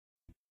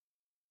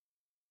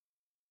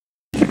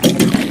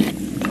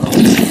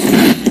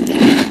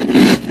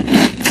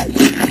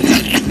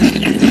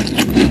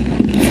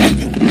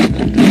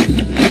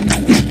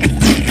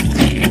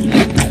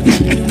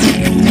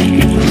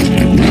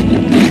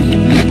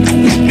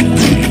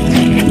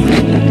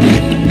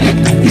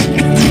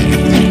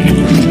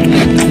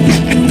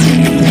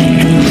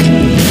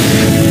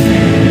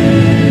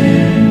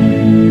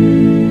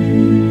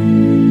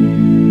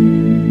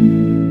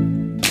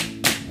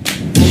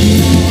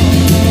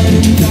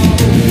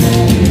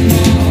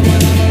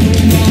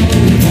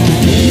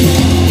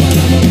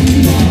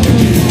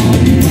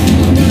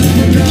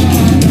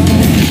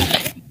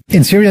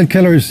In Serial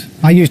Killers,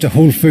 I used a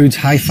whole foods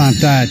high-fat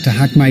diet to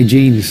hack my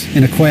genes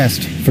in a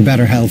quest for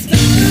better health.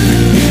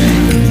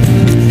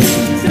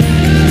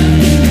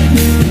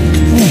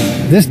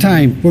 This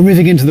time, we're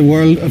moving into the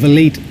world of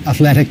elite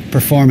athletic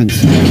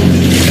performance.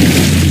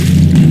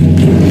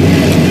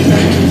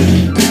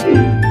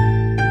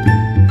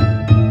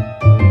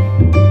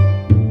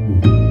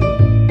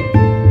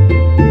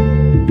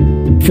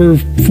 For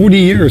 40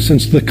 years,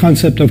 since the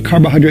concept of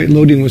carbohydrate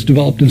loading was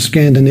developed in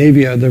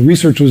Scandinavia, the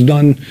research was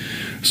done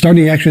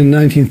starting actually in the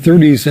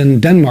 1930s in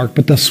Denmark,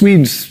 but the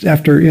Swedes,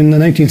 in the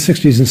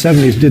 1960s and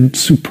 70s, did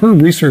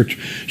superb research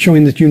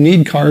showing that you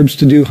need carbs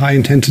to do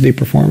high-intensity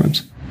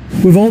performance.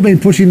 We've all been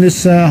pushing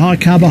this high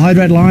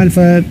carbohydrate line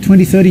for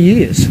 20, 30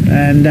 years,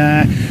 and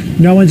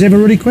no one's ever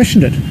really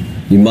questioned it.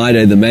 In my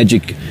day, the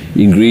magic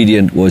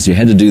ingredient was you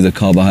had to do the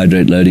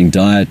carbohydrate loading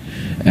diet,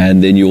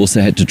 and then you also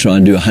had to try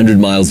and do 100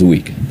 miles a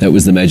week. That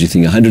was the magic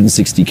thing,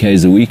 160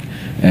 Ks a week,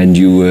 and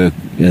you were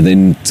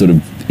then sort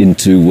of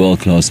into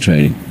world-class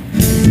training.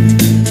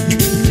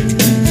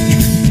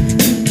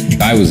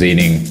 I was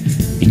eating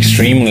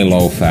extremely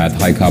low-fat,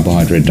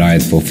 high-carbohydrate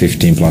diet for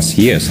 15 plus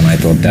years, and I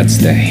thought that's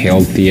the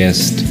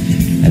healthiest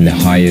and the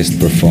highest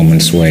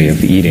performance way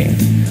of eating.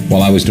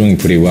 Well, I was doing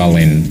pretty well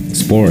in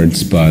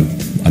sports, but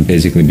I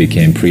basically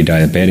became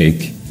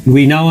pre-diabetic.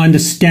 We now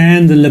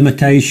understand the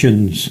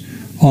limitations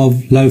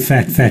of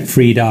low-fat,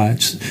 fat-free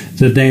diets,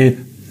 that they're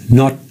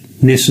not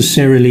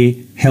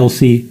necessarily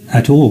healthy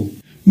at all.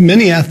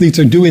 Many athletes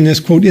are doing this,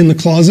 quote, in the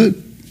closet,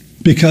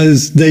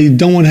 because they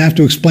don't want to have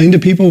to explain to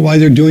people why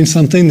they're doing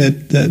something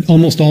that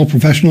almost all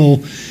professional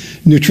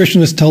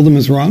nutritionists tell them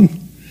is wrong.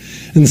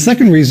 And the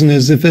second reason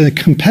is if a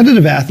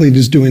competitive athlete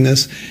is doing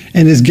this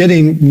and is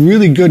getting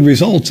really good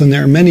results, and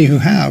there are many who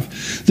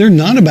have, they're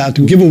not about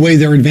to give away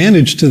their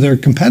advantage to their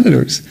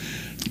competitors,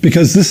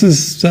 because this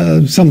is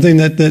something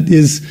that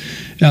is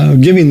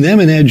giving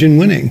them an edge in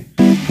winning.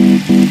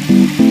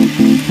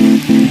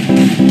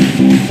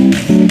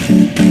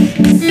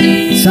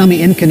 Sami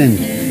Inkinen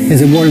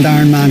is a world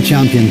Ironman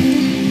champion.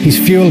 He's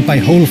fueled by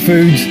whole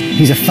foods,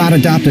 he's a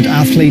fat-adapted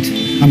athlete,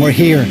 and we're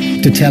here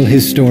to tell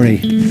his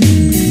story.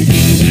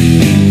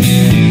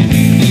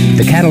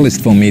 The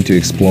catalyst for me to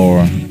explore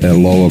a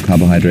lower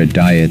carbohydrate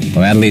diet,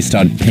 or at least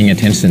start paying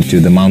attention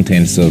to the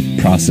mountains of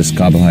processed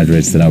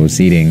carbohydrates that I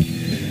was eating,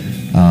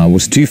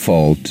 was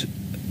twofold.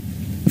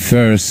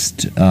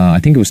 First, I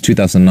think it was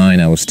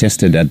 2009, I was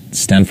tested at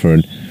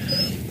Stanford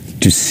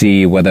to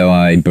see whether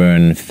I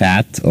burn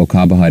fat or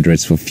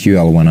carbohydrates for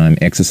fuel when I'm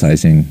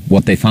exercising.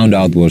 What they found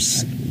out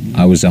was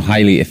I was a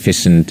highly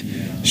efficient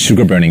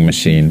sugar burning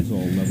machine,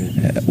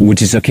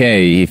 which is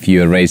okay if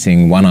you're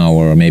racing 1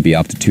 hour or maybe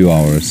up to 2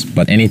 hours,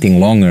 but anything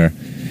longer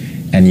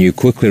and you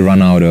quickly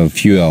run out of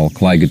fuel,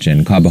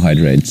 glycogen,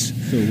 carbohydrates.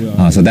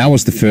 So that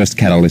was the first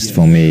catalyst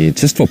for me,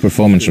 just for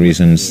performance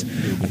reasons.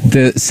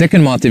 The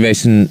second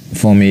motivation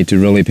for me to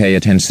really pay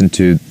attention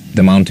to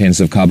the mountains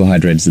of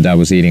carbohydrates that I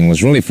was eating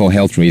was really for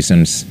health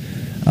reasons.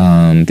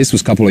 This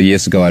was a couple of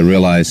years ago. I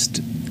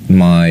realized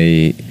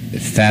my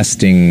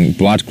fasting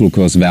blood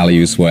glucose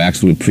values were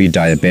actually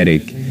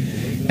pre-diabetic,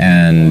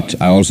 and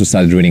I also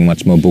started reading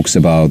much more books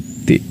about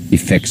the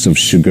effects of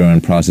sugar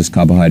and processed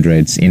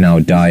carbohydrates in our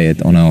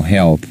diet on our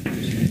health.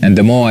 And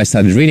the more I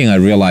started reading, I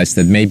realized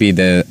that maybe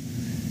the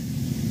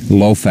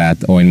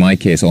low-fat, or in my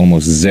case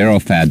almost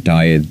zero-fat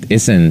diet,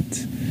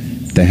 isn't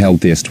the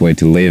healthiest way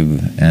to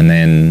live. And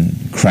then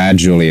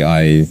gradually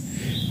I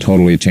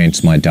totally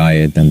changed my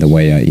diet and the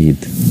way I eat.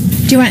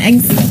 Do you want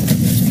eggs?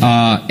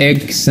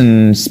 Eggs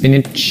and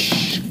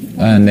spinach,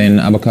 and then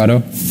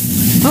avocado.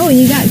 Oh,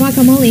 you got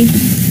guacamole.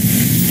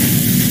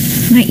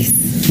 Nice.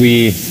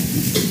 We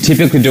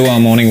typically do our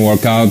morning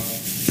workout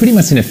pretty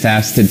much in a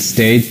fasted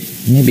state.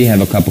 Maybe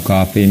have a cup of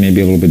coffee,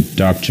 maybe a little bit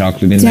dark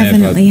chocolate in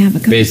Definitely there. Have a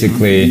cup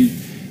basically, of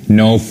coffee.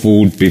 No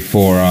food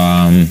before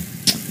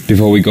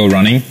we go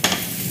running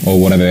or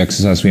whatever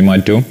exercise we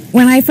might do.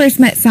 When I first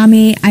met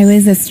Sami, I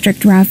was a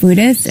strict raw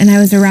foodist, and I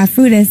was a raw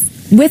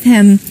foodist with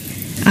him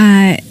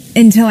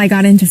until I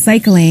got into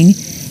cycling.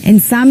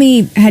 And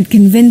Sami had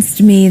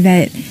convinced me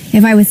that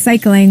if I was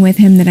cycling with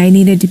him that I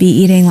needed to be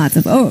eating lots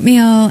of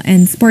oatmeal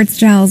and sports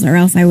gels or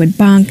else I would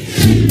bonk.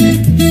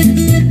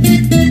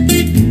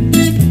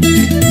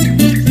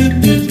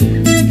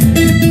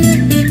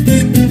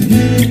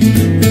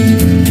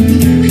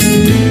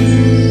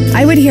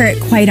 I would hear it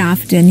quite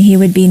often. He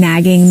would be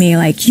nagging me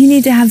like, you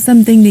need to have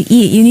something to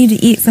eat. You need to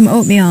eat some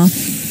oatmeal.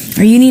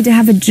 Or you need to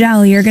have a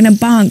gel. You're going to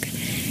bonk.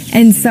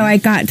 And so I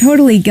got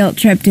totally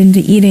guilt-tripped into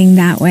eating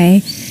that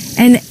way.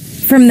 And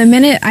from the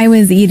minute I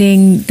was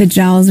eating the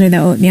gels or the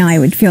oatmeal, I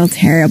would feel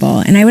terrible.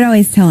 And I would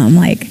always tell him,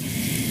 like,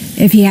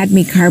 if he had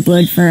me carb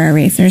load for a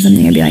race or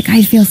something, I'd be like,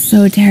 I feel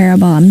so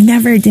terrible. I'm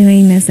never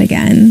doing this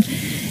again.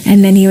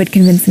 And then he would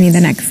convince me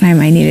the next time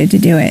I needed to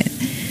do it.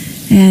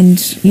 And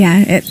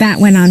yeah, that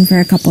went on for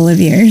a couple of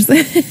years.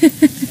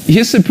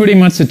 Here's pretty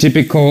much a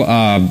typical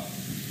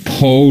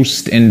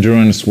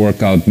post-endurance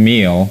workout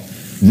meal.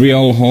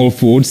 Real whole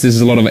foods. This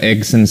is a lot of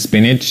eggs and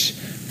spinach.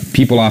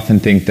 People often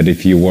think that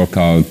if you work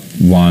out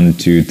 1,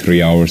 2,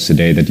 3 hours a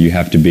day that you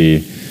have to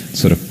be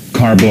sort of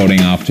carb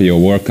loading after your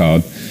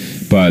workout.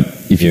 But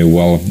if you're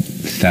well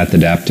fat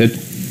adapted,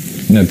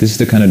 this is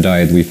the kind of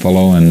diet we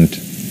follow, and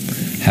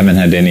haven't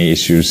had any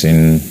issues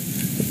in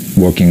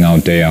working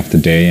out day after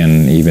day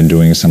and even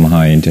doing some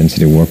high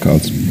intensity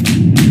workouts.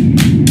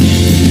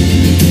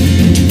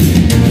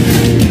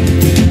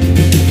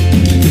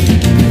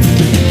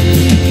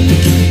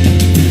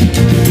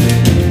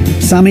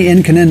 Sami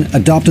Inkinen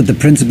adopted the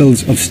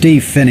principles of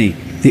Steve Phinney,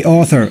 the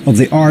author of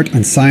The Art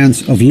and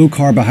Science of Low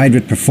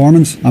Carbohydrate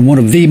Performance and one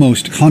of the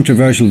most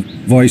controversial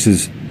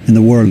voices in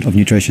the world of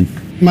nutrition.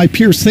 My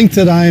peers think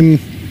that I'm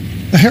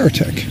a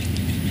heretic.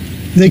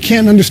 They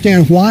can't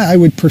understand why I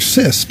would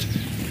persist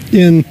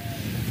in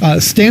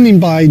standing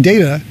by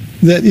data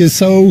that is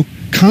so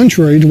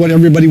contrary to what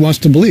everybody wants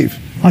to believe.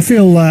 I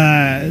feel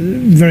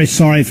very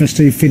sorry for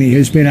Steve Phinney,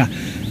 who's been a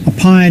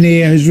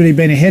pioneer, who's really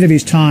been ahead of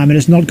his time and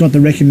has not got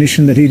the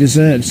recognition that he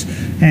deserves.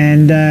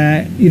 And,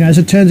 as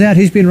it turns out,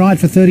 he's been right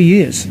for 30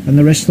 years and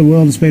the rest of the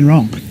world has been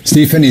wrong.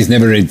 Steve Phinney's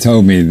never really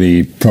told me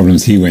the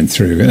problems he went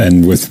through,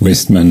 and with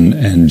Westman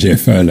and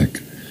Jeff Ehrlich.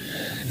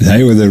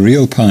 They were the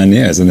real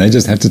pioneers, and they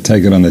just had to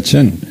take it on the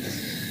chin.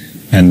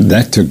 And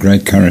that took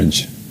great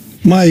courage.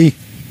 My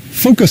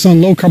focus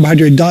on low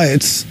carbohydrate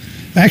diets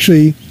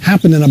actually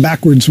happened in a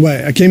backwards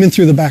way. I came in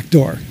through the back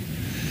door.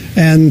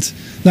 And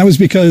that was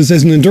because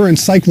as an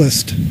endurance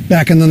cyclist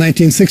back in the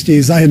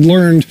 1960s, I had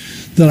learned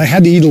that I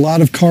had to eat a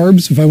lot of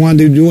carbs if I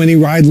wanted to do any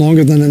ride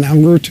longer than an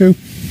hour or two.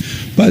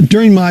 But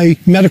during my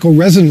medical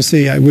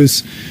residency, I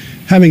was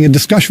having a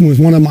discussion with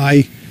one of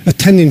my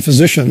attending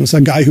physicians,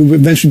 a guy who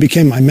eventually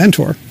became my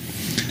mentor.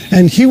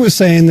 And he was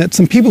saying that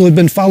some people had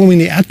been following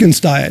the Atkins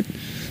diet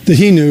that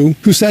he knew,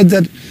 who said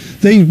that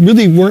they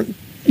really weren't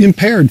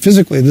impaired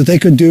physically, that they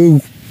could do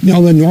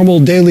the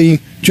normal daily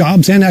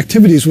jobs and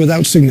activities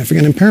without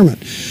significant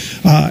impairment.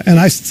 And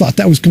I thought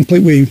that was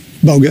completely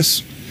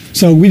bogus.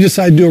 So we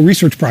decided to do a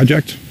research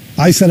project.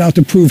 I set out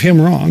to prove him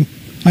wrong.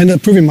 I ended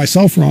up proving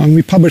myself wrong.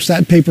 We published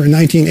that paper in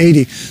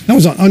 1980. That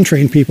was on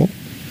untrained people.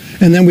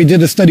 And then we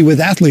did a study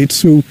with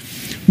athletes who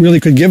really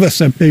could give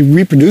us a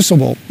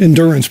reproducible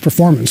endurance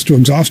performance to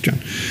exhaustion.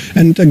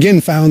 And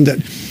again found that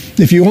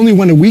if you only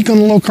went a week on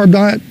a low-carb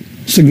diet,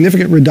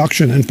 significant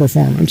reduction in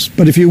performance.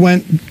 But if you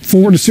went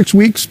 4 to 6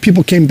 weeks,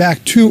 people came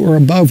back to or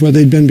above where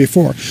they'd been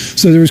before.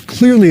 So there was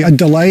clearly a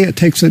delay. It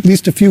takes at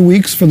least a few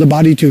weeks for the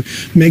body to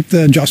make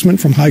the adjustment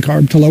from high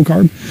carb to low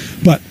carb.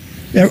 But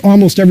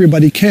almost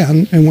everybody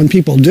can, and when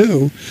people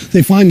do,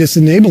 they find it's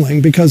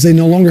enabling because they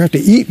no longer have to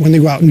eat when they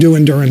go out and do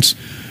endurance,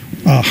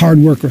 hard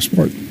work or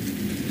sport.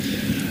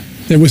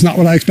 It was not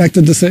what I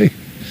expected to see,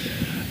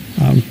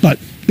 but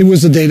it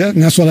was the data,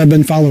 and that's what I've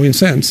been following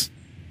since.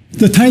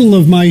 The title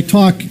of my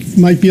talk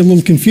might be a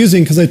little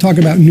confusing because I talk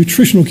about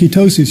nutritional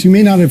ketosis. You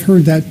may not have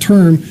heard that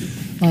term.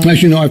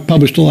 As you know, I've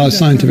published a lot of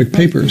scientific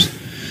papers,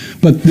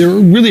 but there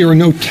really are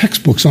no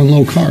textbooks on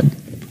low carb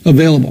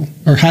available,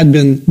 or had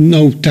been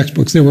no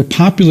textbooks. There were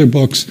popular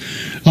books,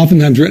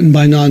 oftentimes written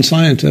by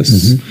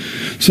non-scientists.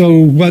 Mm-hmm. So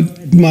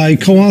what my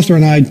co-author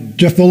and I,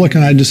 Jeff Ehrlich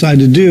and I,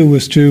 decided to do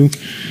was to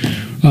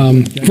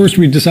first,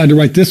 we decided to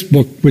write this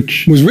book,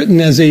 which was written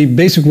as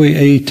basically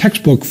a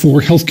textbook for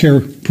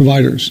healthcare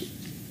providers.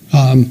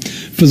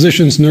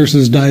 Physicians,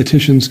 nurses,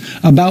 dietitians,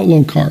 about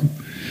low carb.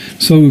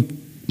 So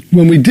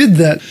when we did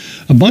that,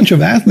 a bunch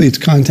of athletes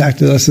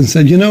contacted us and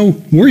said,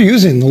 we're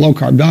using the low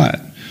carb diet,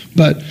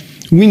 but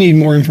we need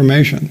more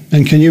information.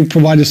 And can you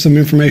provide us some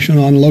information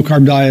on low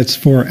carb diets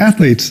for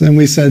athletes? And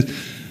we said,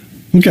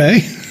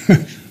 okay.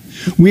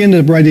 We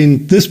ended up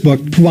writing this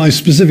book, provides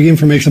specific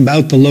information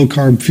about the low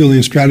carb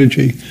fueling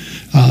strategy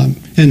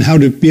and how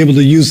to be able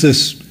to use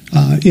this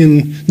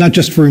in not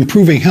just for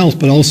improving health,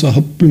 but also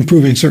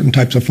improving certain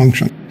types of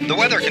function. The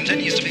weather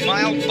continues to be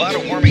mild, but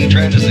a warming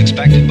trend is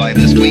expected by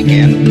this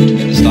weekend.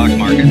 In the stock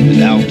market, the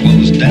Dow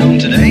closed down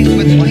today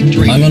with light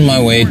trade. I'm on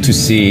my way to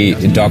see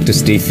Dr.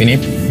 Steve Phinney.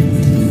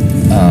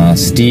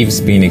 Steve's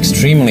been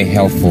extremely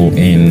helpful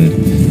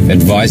in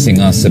advising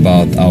us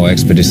about our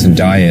expedition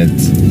diet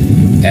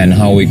and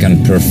how we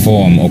can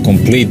perform or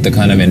complete the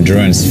kind of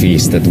endurance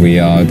feast that we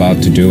are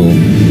about to do.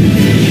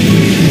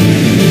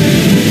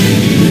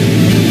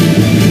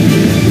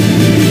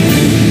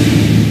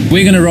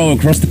 We're going to row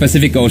across the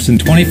Pacific Ocean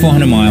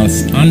 2,400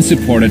 miles,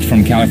 unsupported,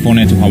 from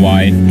California to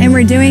Hawaii. And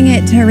we're doing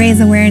it to raise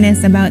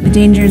awareness about the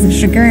dangers of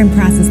sugar and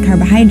processed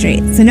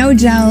carbohydrates. So no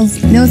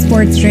gels, no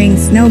sports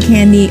drinks, no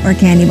candy or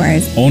candy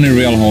bars. Only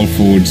real whole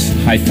foods,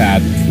 high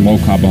fat, low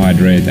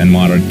carbohydrate, and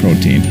moderate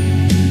protein.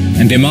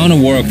 And the amount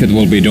of work that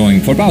we'll be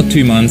doing for about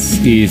 2 months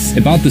is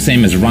about the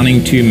same as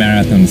running 2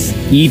 marathons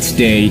each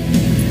day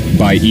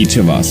by each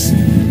of us.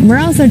 We're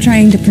also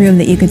trying to prove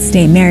that you could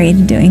stay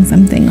married doing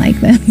something like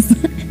this.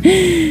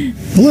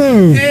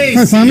 Hello. Hey,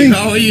 hi, Tommy. Steve,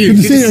 how are you?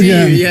 Good to see you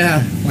again.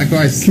 Yeah,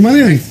 likewise. Come on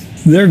in.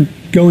 They're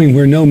going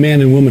where no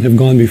man and woman have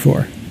gone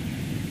before.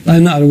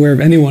 I'm not aware of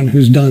anyone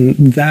who's done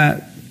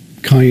that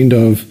kind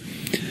of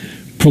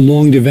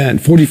prolonged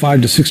event,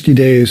 45 to 60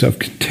 days of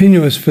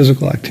continuous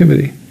physical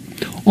activity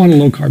on a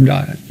low-carb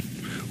diet,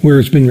 where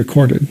it's been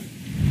recorded.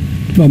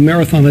 A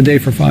marathon a day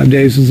for 5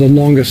 days is the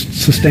longest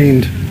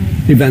sustained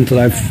event that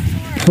I've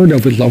heard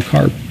of with low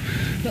carb.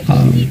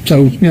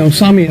 So,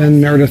 Sami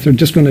and Meredith are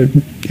just going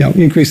to,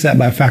 increase that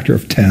by a factor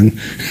of 10,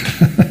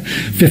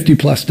 50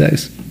 plus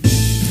days.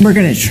 We're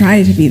going to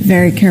try to be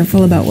very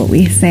careful about what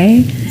we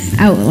say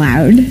out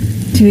loud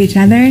to each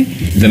other.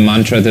 The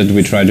mantra that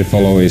we try to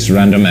follow is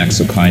random acts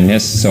of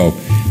kindness. So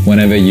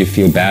whenever you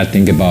feel bad,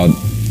 think about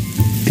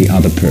the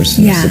other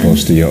person as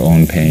opposed to your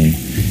own pain.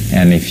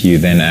 And if you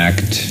then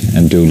act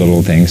and do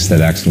little things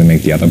that actually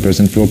make the other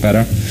person feel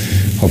better,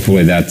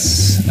 hopefully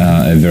that's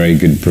a very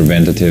good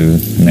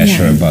preventative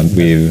measure. But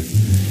we've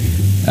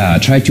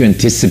tried to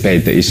anticipate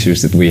the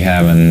issues that we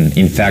have and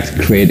in fact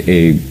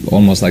create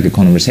almost like a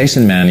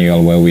conversation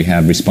manual where we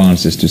have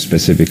responses to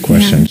specific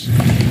questions.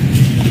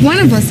 One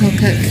of us will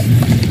cook.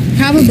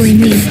 Probably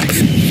me.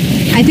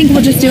 I think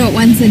we'll just do it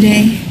once a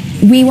day.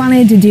 We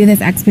wanted to do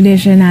this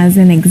expedition as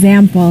an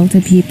example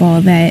to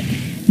people that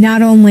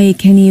not only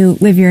can you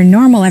live your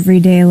normal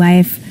everyday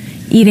life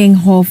eating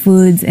whole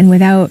foods and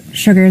without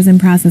sugars and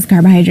processed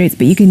carbohydrates,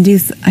 but you can do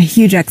a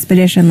huge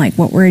expedition like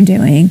what we're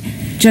doing,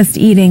 just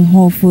eating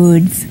whole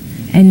foods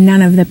and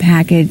none of the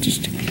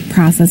packaged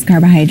processed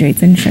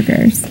carbohydrates and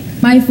sugars.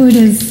 My food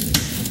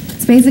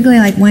it's basically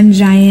like one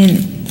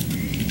giant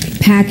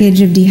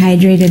package of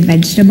dehydrated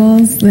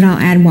vegetables that I'll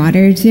add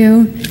water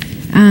to,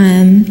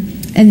 and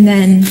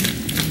then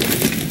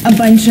a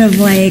bunch of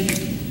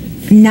like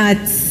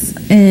nuts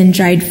and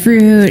dried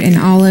fruit and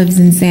olives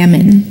and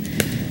salmon.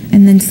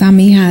 And then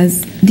Sami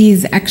has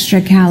these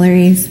extra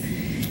calories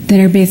that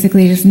are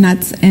basically just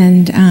nuts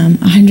and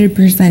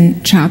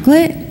 100%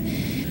 chocolate.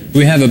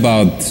 We have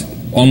about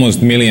almost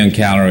 1 million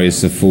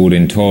calories of food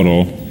in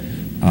total.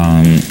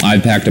 I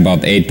packed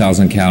about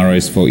 8,000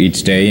 calories for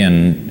each day,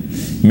 and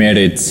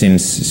Meredith,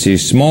 since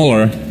she's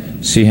smaller,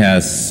 she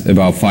has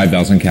about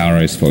 5,000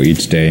 calories for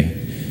each day.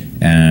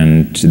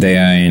 And they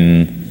are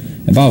in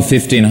about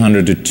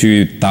 1,500 to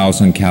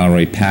 2,000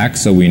 calorie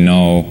packs, so we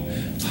know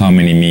how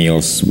many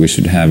meals we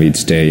should have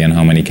each day and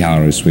how many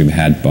calories we've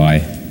had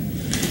by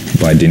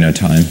dinner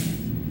time.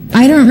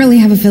 I don't really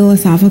have a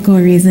philosophical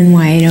reason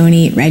why I don't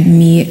eat red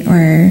meat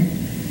or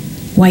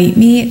white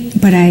meat,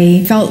 but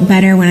I felt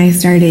better when I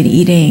started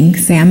eating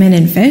salmon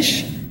and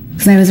fish,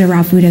 because I was a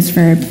raw foodist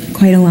for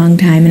quite a long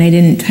time and I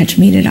didn't touch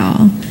meat at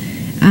all.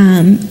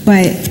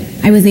 But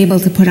I was able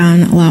to put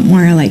on a lot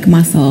more like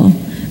muscle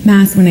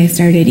mass when I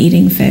started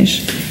eating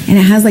fish, and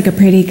it has like a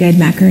pretty good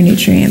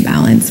macronutrient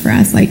balance for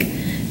us. Like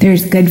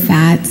there's good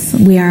fats.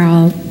 We are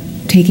all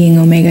taking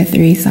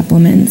omega-3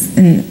 supplements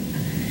and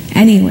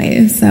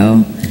anyways,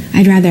 so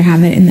I'd rather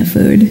have it in the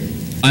food.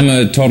 I'm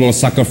a total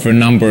sucker for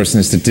numbers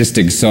and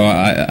statistics, so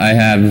I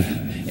have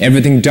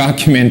everything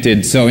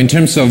documented. So in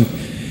terms of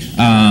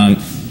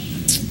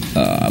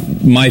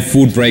my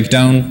food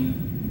breakdown,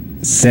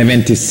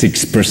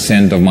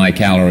 76% of my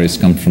calories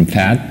come from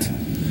fat,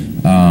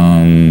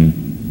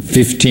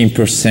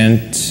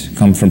 15%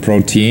 come from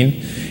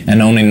protein,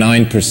 and only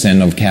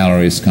 9% of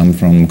calories come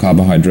from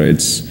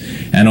carbohydrates.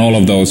 And all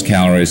of those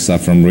calories are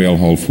from real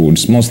whole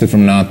foods, mostly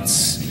from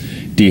nuts,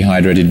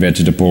 dehydrated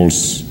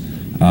vegetables,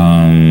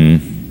 and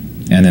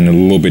then a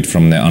little bit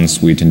from the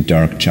unsweetened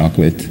dark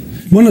chocolate.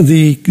 One of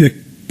the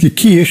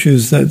key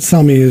issues that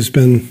Sami has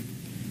been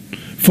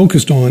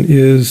focused on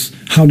is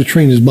how to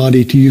train his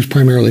body to use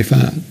primarily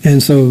fat.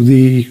 And so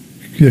the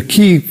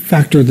key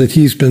factor that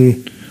he's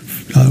been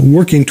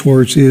working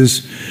towards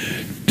is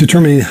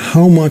determining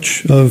how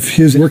much of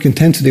his work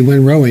intensity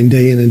when rowing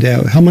day in and day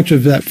out, how much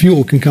of that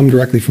fuel can come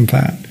directly from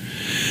fat.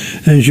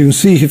 And as you can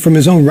see from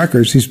his own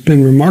records, he's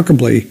been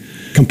remarkably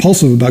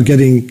compulsive about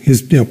getting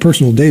his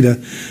personal data.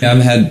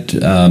 I've had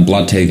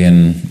blood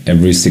taken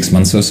every 6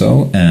 months or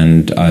so,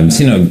 and I've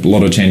seen a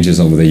lot of changes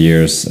over the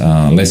years.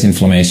 Less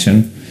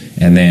inflammation,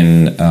 and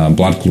then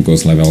blood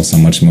glucose levels are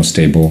much more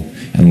stable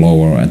and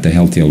lower at the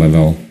healthier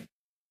level.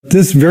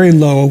 This very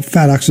low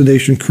fat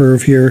oxidation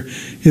curve here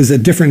is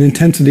at different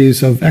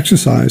intensities of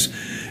exercise,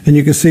 and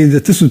you can see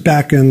that this was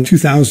back in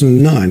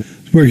 2009,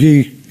 where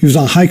he was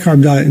on a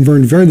high-carb diet and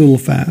burned very little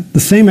fat. The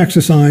same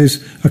exercise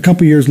a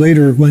couple years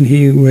later when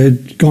he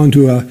had gone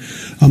to a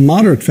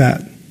moderate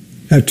fat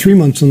at 3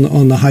 months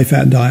on the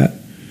high-fat diet.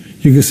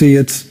 You can see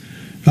it's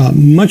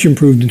much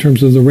improved in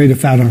terms of the rate of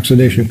fat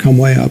oxidation, come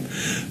way up.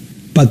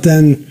 But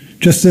then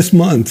just this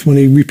month, when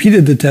he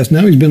repeated the test,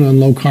 now he's been on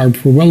low-carb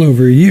for well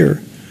over a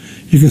year,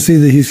 you can see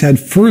that he's had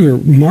further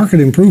marked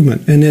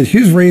improvement. And at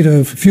his rate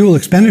of fuel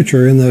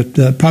expenditure, in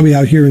the probably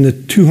out here in the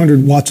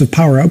 200 watts of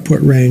power output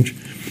range,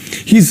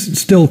 he's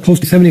still close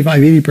to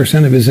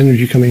 75–80% of his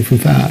energy coming from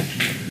fat.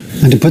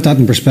 And to put that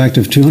in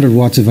perspective, 200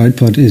 watts of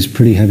output is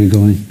pretty heavy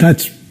going.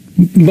 That's,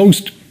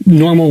 most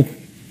normal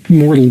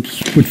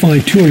mortals would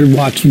find 200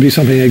 watts would be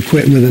something they'd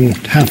quit within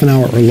half an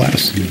hour or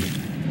less.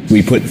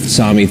 We put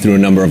Sami through a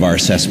number of our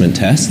assessment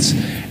tests,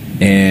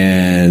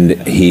 and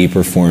he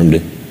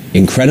performed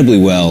incredibly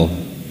well,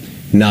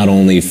 not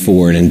only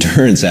for an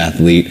endurance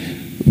athlete,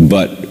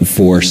 but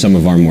for some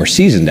of our more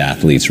seasoned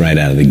athletes right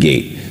out of the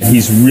gate.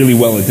 He's really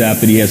well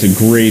adapted. He has a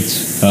great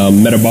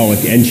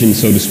metabolic engine,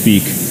 so to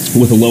speak,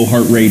 with a low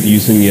heart rate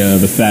using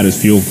the fat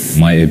as fuel.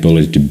 My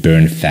ability to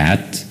burn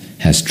fat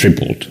has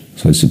tripled.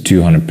 So it's a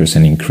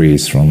 200%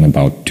 increase from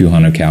about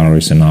 200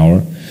 calories an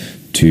hour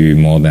to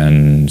more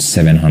than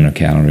 700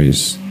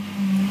 calories.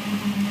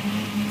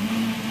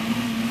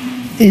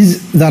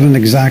 Is that an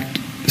exact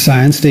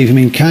science, Steve? I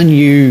mean, can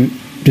you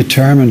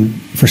determine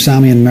for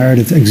Sammy and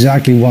Meredith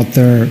exactly what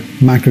their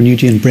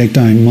macronutrient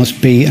breakdown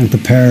must be and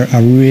prepare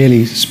a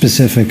really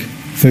specific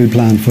food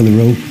plan for the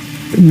role?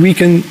 We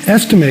can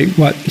estimate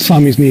what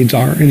Sami's needs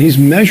are, and he's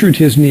measured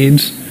his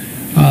needs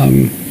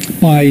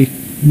by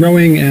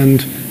rowing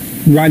and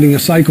riding a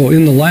cycle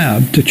in the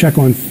lab to check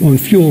on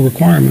fuel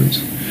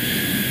requirements.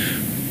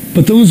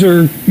 But those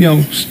are,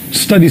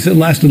 studies that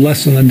lasted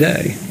less than a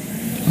day.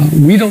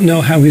 We don't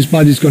know how his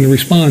body's going to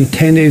respond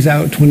 10 days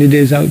out, 20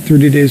 days out,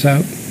 30 days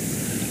out.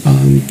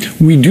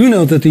 We do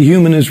know that the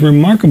human is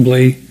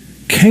remarkably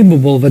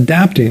capable of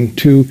adapting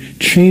to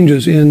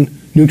changes in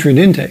nutrient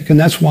intake, and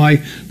that's why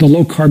the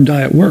low-carb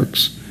diet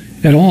works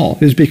at all,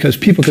 is because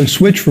people can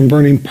switch from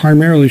burning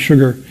primarily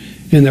sugar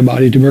in their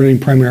body to burning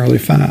primarily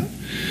fat.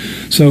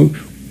 So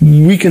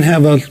we can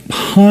have a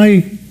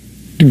high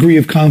degree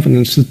of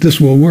confidence that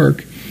this will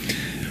work,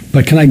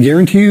 but can I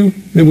guarantee you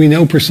that we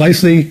know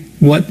precisely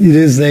what it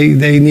is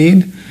they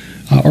need,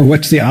 or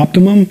what's the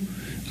optimum?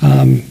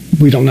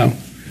 We don't know.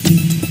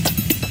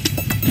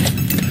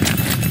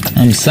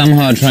 I'm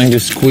somehow trying to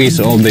squeeze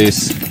all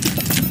these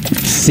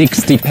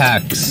 60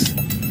 packs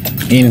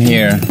in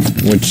here,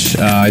 which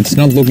it's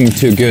not looking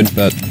too good,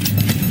 but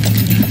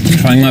I'm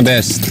trying my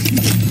best.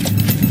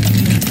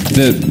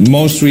 The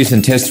most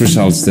recent test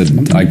results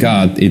that I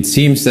got, it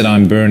seems that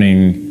I'm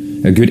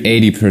burning a good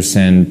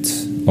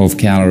 80% of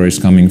calories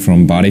coming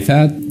from body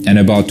fat, and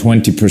about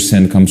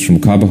 20% comes from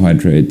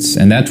carbohydrates,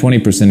 and that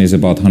 20% is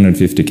about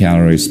 150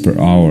 calories per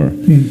hour.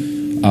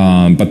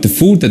 But the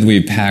food that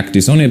we packed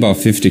is only about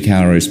 50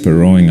 calories per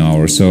rowing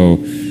hour,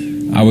 so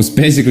I was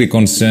basically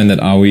concerned that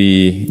are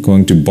we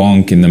going to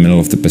bonk in the middle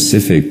of the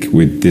Pacific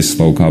with this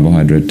low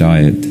carbohydrate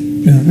diet?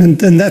 Yeah, and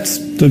that's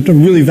a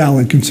really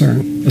valid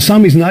concern.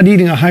 Sami's not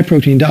eating a high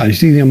protein diet,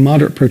 he's eating a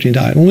moderate protein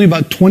diet. Only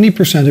about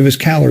 20% of his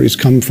calories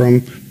come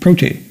from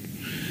protein.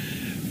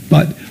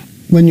 But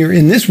when you're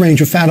in this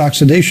range of fat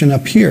oxidation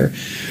up here,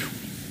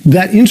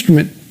 that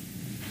instrument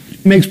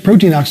makes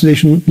protein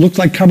oxidation look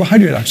like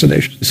carbohydrate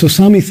oxidation. So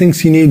Sami thinks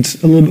he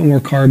needs a little bit more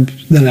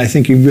carbs than I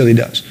think he really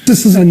does.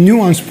 This is a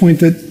nuanced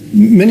point that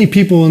many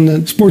people in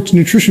the sports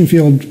nutrition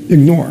field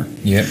ignore.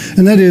 Yep.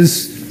 And that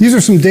is, these are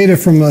some data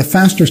from a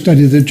FASTER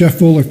study that Jeff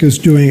Volek is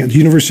doing at the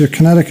University of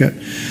Connecticut.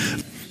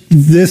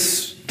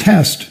 This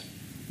test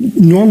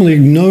normally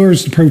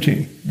ignores the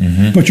protein,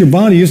 but your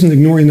body isn't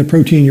ignoring the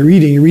protein you're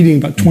eating. You're eating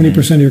about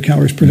 20% of your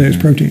calories per day as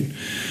protein.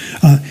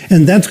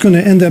 And that's going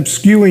to end up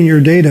skewing your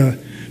data,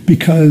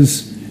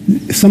 because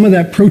some of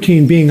that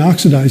protein being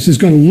oxidized is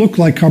going to look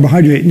like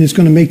carbohydrate, and it's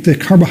going to make the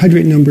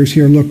carbohydrate numbers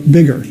here look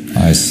bigger.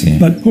 I see.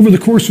 But over the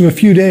course of a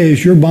few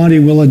days, your body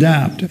will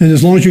adapt. And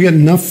as long as you get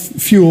enough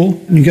fuel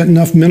and you get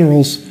enough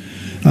minerals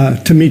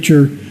to meet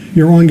your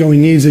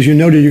ongoing needs, as you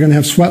noted, you're going to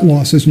have sweat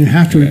losses, and you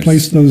have to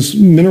replace those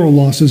mineral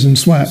losses in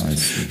sweat.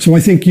 So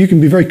I think you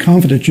can be very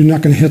confident you're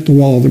not going to hit the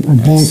wall or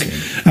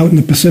bonk out in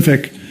the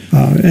Pacific,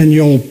 and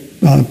you'll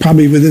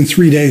probably within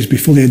 3 days be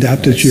fully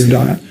adapted to your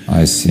diet.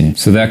 I see.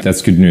 So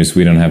that's good news.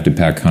 We don't have to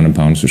pack 100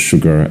 pounds of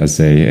sugar as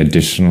a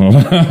additional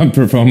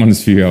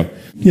performance fuel.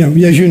 Yeah,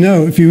 as you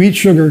know, if you eat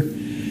sugar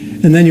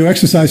and then you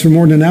exercise for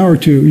more than an hour or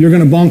two, you're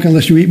going to bonk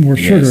unless you eat more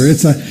sugar.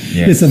 It's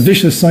a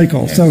vicious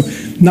cycle. So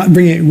not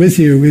bringing it with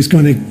you is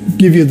going to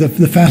give you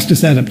the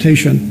fastest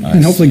adaptation,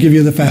 and hopefully give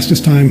you the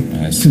fastest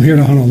time from here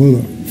to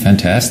Honolulu.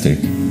 Fantastic.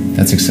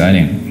 That's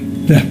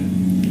exciting. Yeah,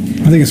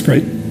 I think it's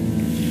great.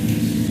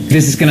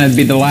 This is going to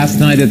be the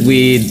last night that we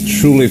eat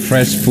truly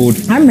fresh food.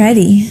 I'm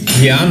ready.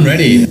 Yeah, I'm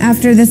ready.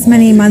 After this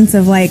many months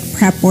of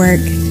prep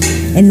work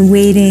and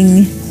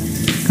waiting,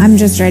 I'm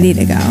just ready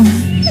to go.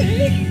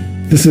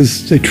 This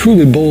is a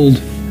truly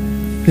bold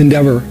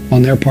endeavor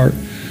on their part,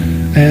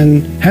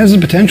 and has the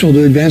potential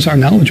to advance our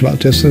knowledge about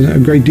this a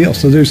great deal.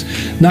 So there's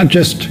not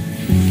just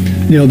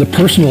the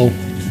personal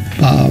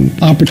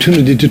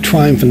opportunity to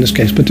triumph in this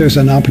case, but there's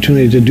an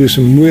opportunity to do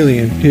some really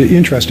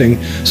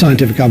interesting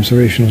scientific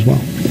observation as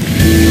well.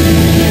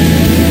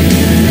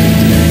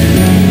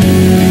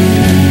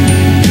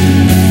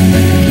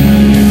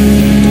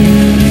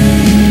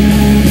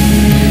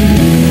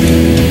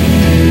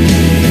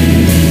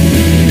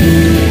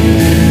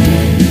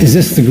 Is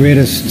this the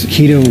greatest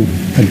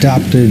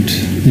keto-adapted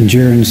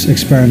endurance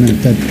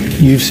experiment that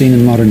you've seen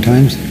in modern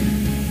times?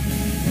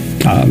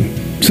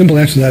 Simple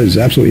answer to that is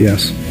absolutely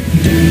yes.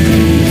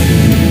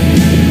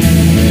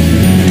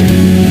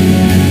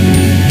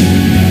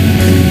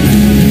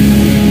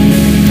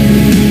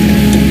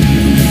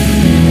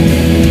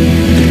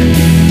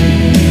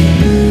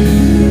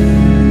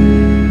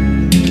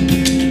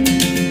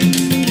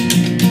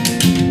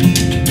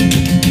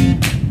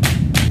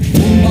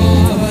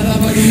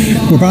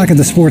 We're back at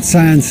the Sports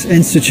Science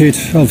Institute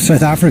of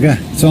South Africa.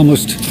 It's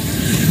almost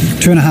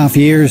 2.5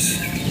 years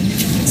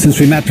since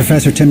we met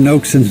Professor Tim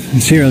Noakes in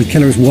Serial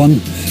Killers 1.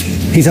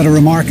 He's had a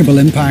remarkable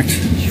impact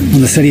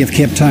on the city of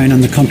Cape Town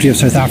and the country of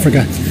South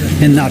Africa.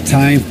 in that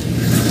time.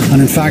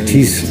 And in fact,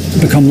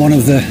 he's become one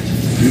of the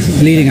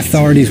leading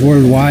authorities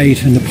worldwide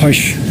in the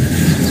push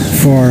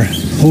for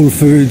whole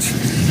foods,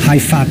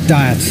 high-fat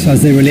diets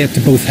as they relate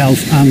to both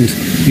health and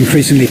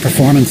increasingly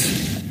performance.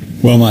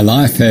 Well, my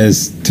life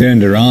has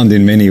turned around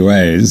in many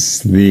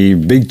ways. The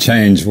big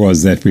change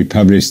was that we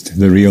published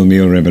The Real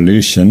Meal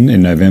Revolution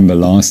in November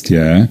last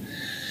year,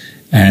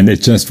 and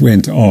it just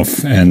went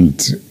off, and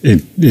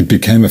it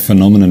became a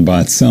phenomenon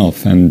by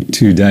itself, and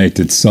to date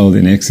it's sold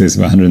in excess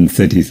of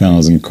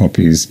 130,000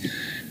 copies.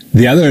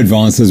 The other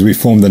advance is we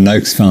formed the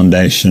Noakes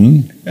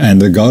Foundation, and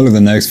the goal of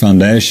the Noakes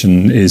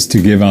Foundation is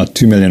to give out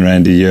R2 million a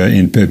year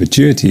in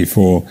perpetuity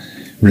for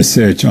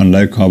research on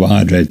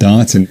low-carbohydrate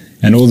diets,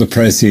 and all the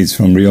proceeds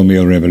from Real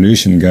Meal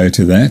Revolution go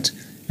to that,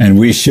 and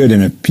we should,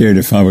 in a period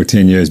of 5 or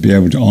 10 years, be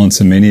able to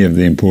answer many of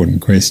the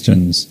important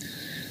questions.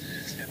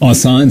 Our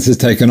science has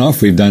taken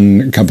off. We've done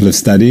a couple of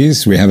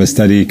studies. We have a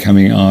study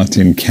coming out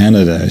in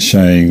Canada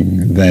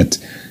showing that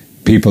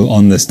people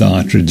on this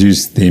diet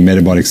reduce the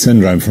metabolic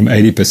syndrome from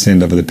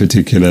 80% of the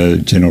particular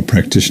general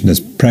practitioner's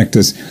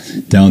practice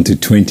down to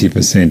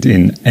 20%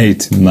 in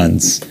 8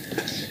 months.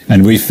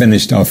 And we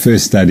finished our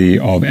first study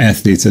of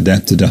athletes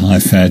adapted to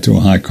high-fat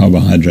or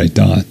high-carbohydrate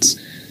diets.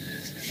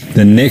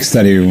 The next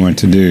study we want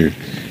to do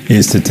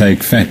is to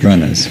take fat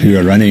runners who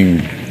are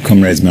running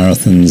comrades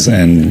marathons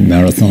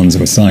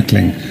or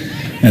cycling,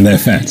 and they're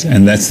fat.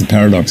 And that's the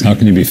paradox. How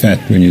can you be fat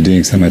when you're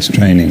doing so much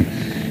training?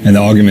 And the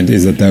argument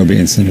is that they'll be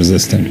insulin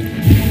resistant.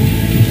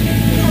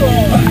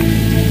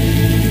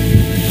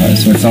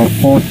 So it's our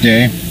 4th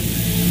day.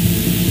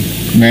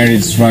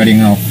 Mary's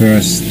writing our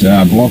first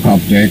blog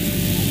update,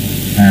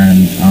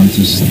 and I'm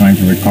just trying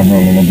to recover a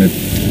little bit.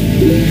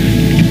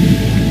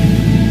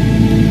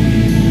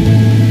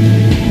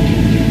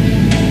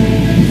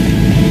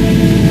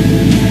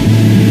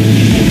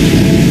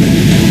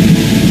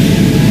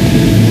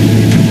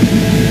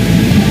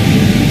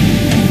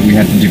 We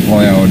had to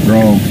deploy our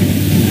drone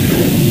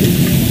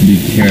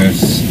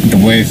because the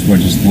waves were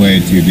just way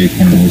too big,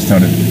 and we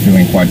started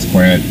feeling quite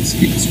squared.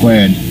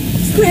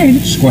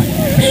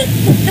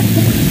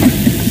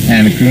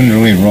 And it couldn't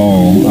really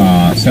roll,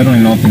 certainly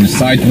not in the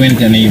side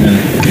wind and even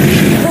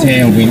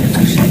tailwind.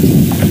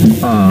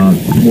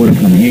 Water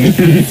coming in.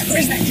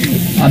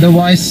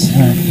 Otherwise,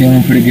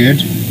 feeling pretty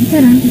good.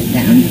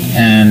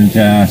 And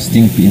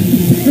stinky.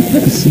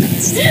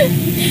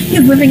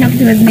 He's living up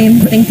to his name,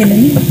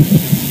 Stinkin'.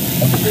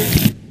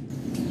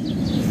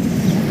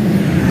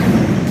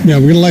 Yeah,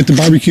 we're going to light the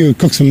barbecue and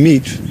cook some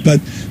meat. But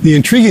the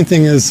intriguing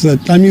thing is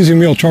that I'm using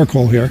real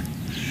charcoal here.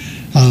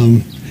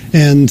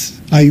 And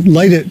I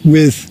light it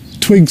with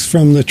twigs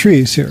from the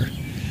trees here.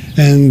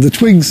 And the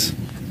twigs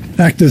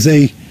act as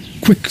a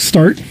quick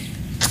start,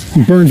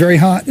 burn very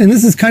hot. And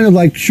this is kind of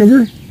like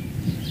sugar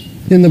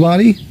in the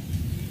body,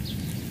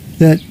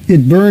 that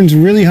it burns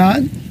really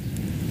hot.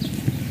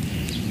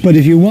 But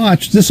if you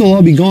watch, this will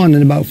all be gone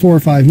in about 4 or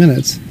 5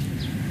 minutes.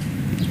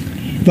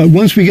 But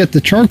once we get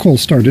the charcoal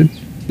started,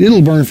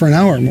 it'll burn for an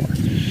hour or more.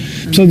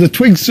 So the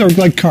twigs are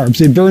like carbs.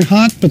 They burn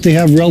hot, but they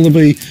have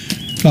relatively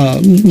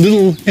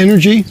little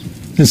energy,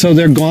 and so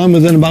they're gone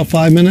within about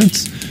 5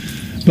 minutes.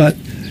 But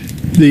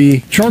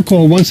the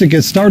charcoal, once it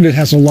gets started,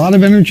 has a lot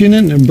of energy in it,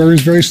 and it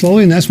burns very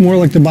slowly, and that's more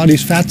like the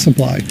body's fat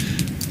supply.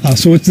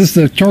 So it's this: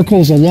 the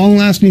charcoal is a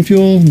long-lasting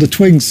fuel. The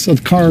twigs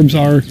of carbs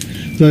are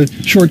the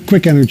short,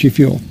 quick energy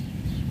fuel.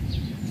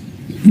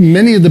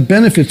 Many of the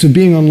benefits of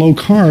being on low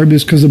carb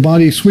is because the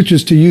body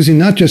switches to using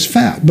not just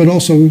fat, but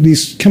also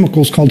these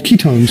chemicals called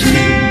ketones.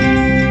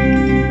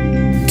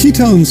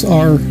 Ketones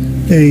are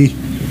a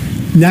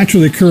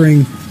naturally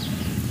occurring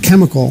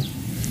chemical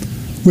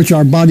which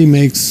our body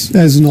makes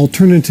as an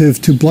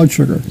alternative to blood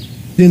sugar.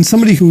 In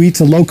somebody who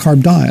eats a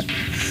low-carb diet,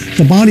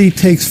 the body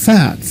takes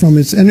fat from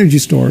its energy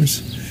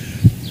stores,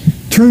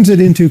 turns it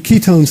into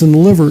ketones in the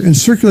liver, and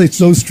circulates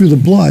those through the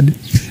blood,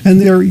 and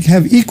they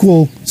have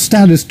equal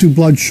status to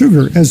blood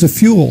sugar as a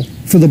fuel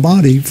for the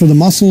body, for the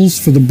muscles,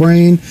 for the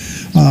brain,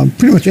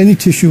 pretty much any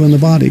tissue in the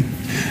body.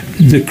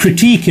 The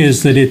critique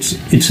is that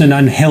it's an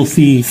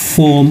unhealthy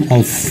form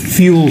of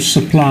fuel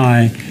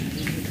supply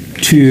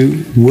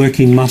to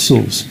working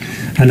muscles.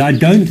 And I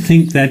don't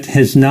think that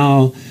has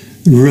now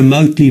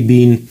remotely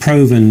been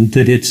proven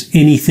that it's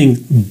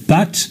anything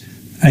but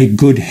a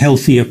good,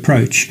 healthy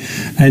approach.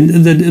 And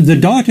the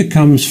data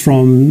comes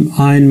from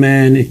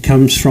Ironman, it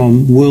comes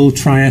from World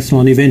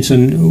Triathlon events,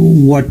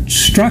 and what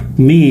struck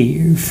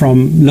me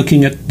from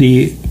looking at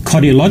the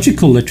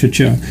cardiological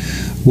literature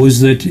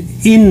was that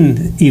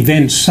in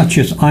events such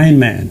as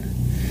Ironman,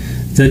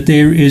 that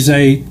there is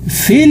a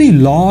fairly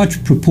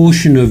large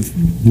proportion of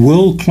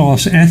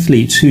world-class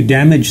athletes who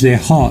damage their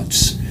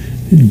hearts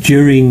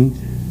during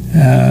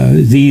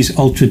these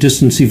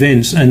ultra-distance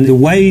events. And the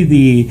way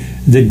the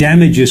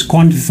damage is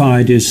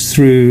quantified is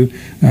through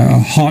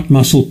heart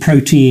muscle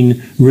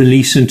protein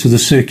release into the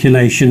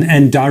circulation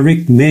and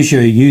direct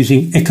measure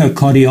using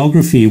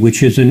echocardiography,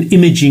 which is an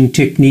imaging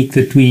technique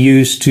that we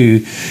use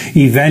to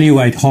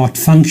evaluate heart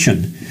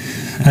function.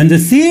 And the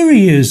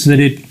theory is that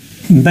it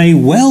may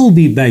well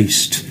be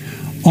based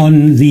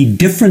on the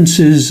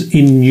differences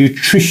in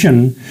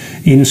nutrition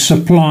in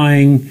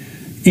supplying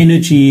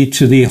energy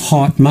to the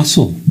heart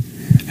muscle.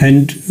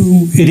 And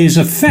it is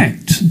a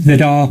fact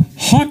that our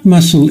heart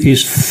muscle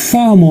is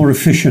far more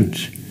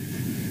efficient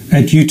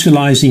at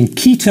utilizing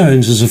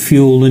ketones as a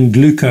fuel than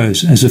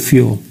glucose as a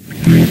fuel.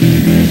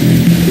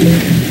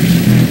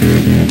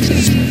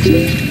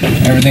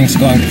 Everything's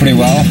going pretty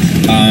well.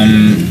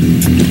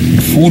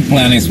 Food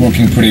plan is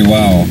working pretty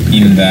well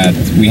in that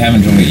we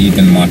haven't really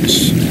eaten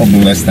much,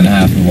 probably less than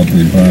half of what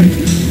we burned.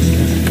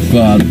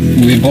 But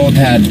we both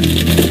had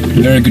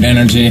very good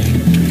energy,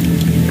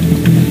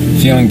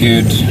 feeling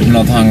good,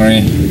 not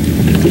hungry.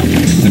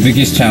 The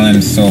biggest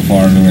challenge so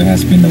far really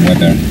has been the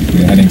weather.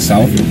 We're heading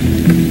south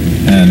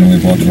and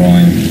we're both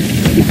rowing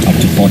up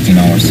to 14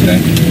 hours today.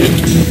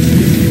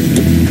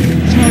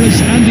 As far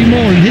as Andy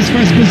Moore in his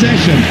first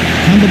possession,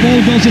 and the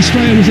ball goes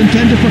astray. It was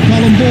intended for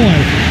Colin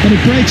Boyle, but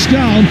it breaks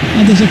down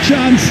and there's a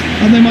chance,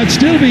 and there might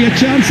still be a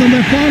chance, and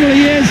there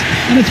finally is,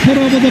 and it's put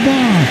over the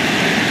bar,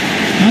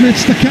 and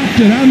it's the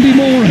captain, Andy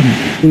Moran.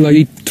 Well, I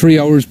eat 3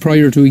 hours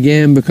prior to a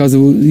game because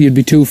you'd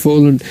be too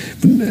full, and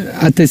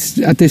at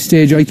this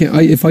stage,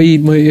 if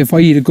I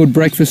eat a good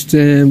breakfast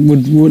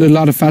with a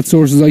lot of fat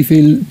sources, I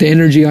feel the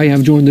energy I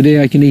have during the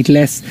day I can eat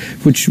less,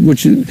 which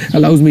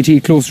allows me to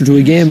eat closer to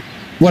a game.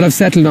 What I've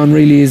settled on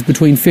really is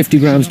between 50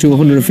 grams to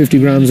 150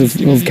 grams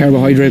of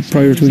carbohydrate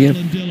prior to a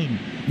game.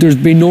 There's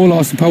been no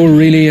loss of power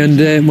really, and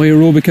my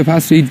aerobic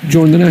capacity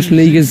during the National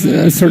League has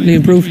certainly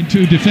improved.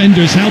 Two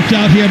defenders helped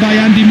out here by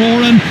Andy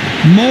Moran.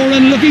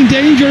 Moran looking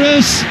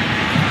dangerous.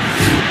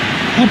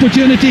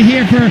 Opportunity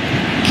here for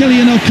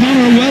Killian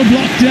O'Connor, well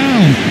blocked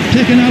down,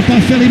 taken out by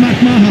Philly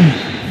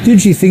McMahon. The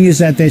interesting thing is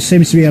that there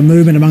seems to be a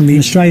movement among the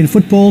Australian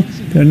football.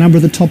 There are a number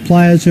of the top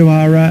players who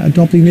are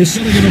adopting this.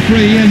 Give a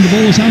free and the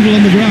ball was handled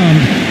on the ground.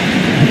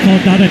 I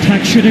thought that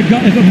attack should have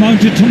got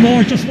amounted to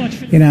more. Just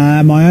watch. In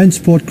my own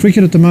sport,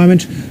 cricket, at the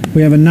moment,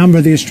 we have a number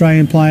of the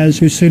Australian players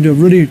who seem to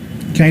have really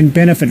gained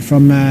benefit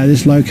from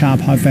this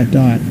low-carb, high-fat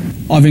diet.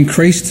 I've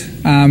increased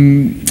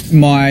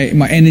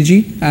my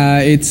energy.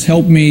 It's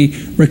helped me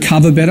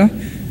recover better,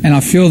 and I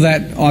feel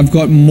that I've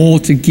got more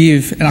to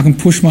give, and I can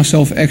push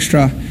myself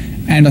extra.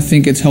 And I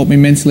think it's helped me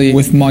mentally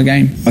with my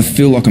game. I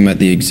feel like I'm at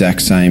the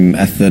exact same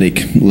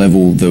athletic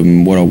level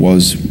than what I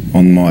was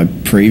on my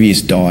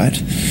previous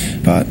diet,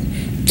 but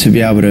to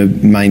be able to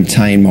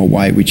maintain my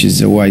weight, which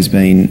has always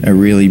been a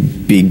really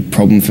big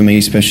problem for me,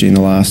 especially in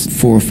the last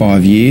 4 or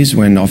 5 years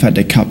when I've had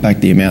to cut back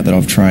the amount that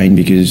I've trained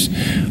because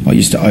I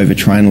used to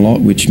overtrain a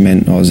lot, which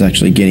meant I was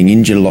actually getting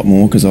injured a lot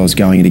more because I was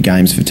going into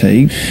games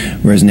fatigue,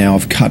 whereas now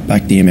I've cut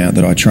back the amount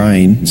that I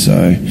train.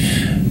 So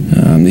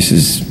this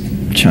has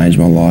changed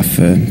my life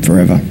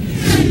forever.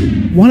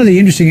 One of the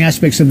interesting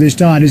aspects of this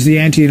diet is the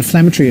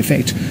anti-inflammatory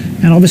effect,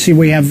 and obviously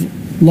we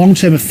have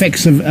long-term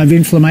effects of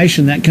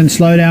inflammation that can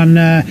slow down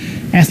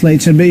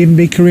athletes and even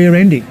be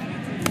career-ending.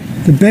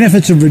 The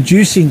benefits of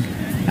reducing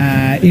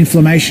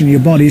inflammation in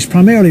your body is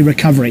primarily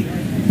recovery.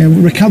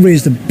 And recovery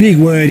is the big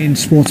word in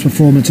sports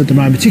performance at the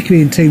moment,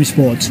 particularly in team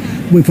sports.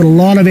 We put a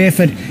lot of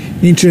effort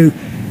into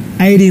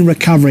aiding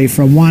recovery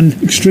from one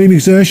extreme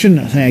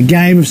exertion, say a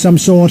game of some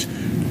sort,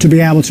 to be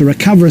able to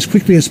recover as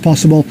quickly as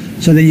possible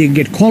so that you can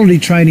get quality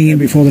training in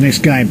before the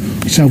next game.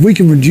 So if we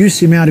can reduce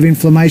the amount of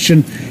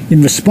inflammation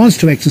in response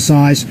to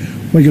exercise,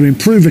 we're going to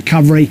improve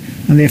recovery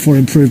and therefore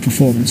improve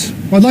performance.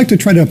 I'd like to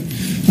try to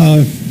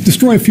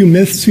destroy a few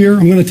myths here.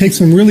 I'm going to take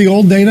some really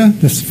old data,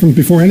 this from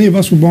before any of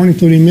us were born,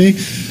 including me.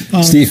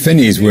 Steve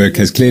Finney's work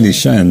has clearly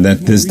shown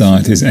that this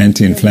diet is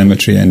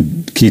anti-inflammatory,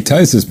 and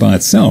ketosis by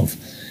itself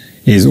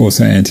is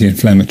also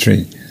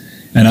anti-inflammatory.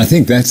 And I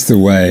think that's the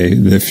way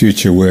the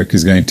future work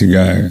is going to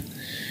go.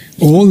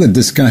 All the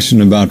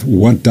discussion about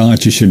what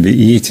diet you should be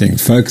eating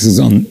focuses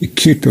on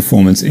acute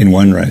performance in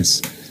one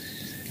race.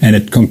 And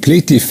it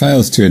completely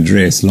fails to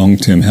address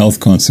long-term health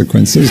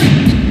consequences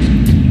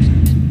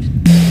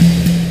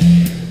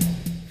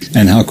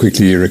and how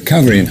quickly you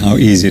recover and how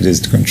easy it is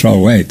to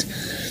control weight.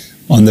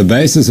 On the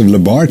basis of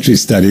laboratory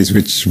studies,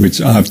 which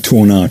I've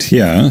torn out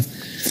here,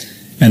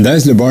 and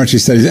those laboratory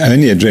studies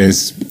only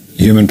address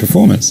human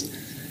performance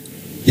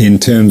in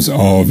terms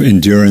of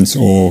endurance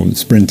or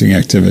sprinting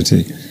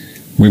activity.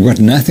 We've got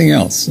nothing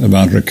else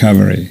about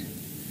recovery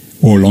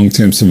or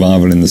long-term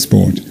survival in the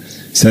sport.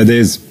 So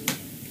there's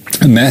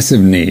a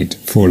massive need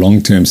for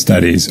long-term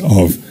studies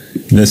of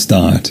this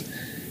diet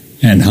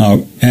and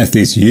how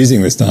athletes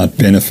using this diet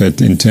benefit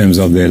in terms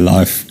of their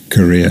life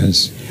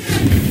careers.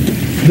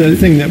 The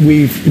thing that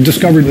we've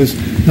discovered is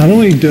not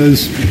only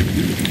does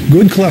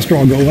good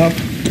cholesterol go up,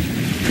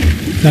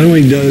 not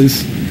only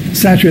does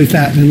saturated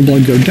fat in the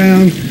blood go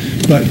down,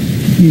 but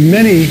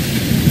many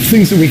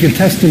things that we can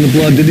test in the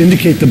blood that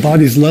indicate the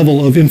body's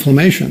level of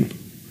inflammation,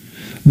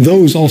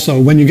 those also,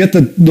 when you get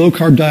the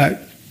low-carb diet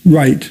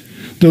right,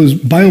 those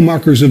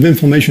biomarkers of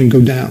inflammation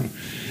go down.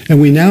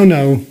 And we now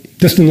know,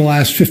 just in the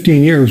last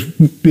 15 years,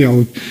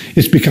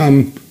 it's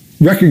become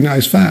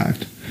recognized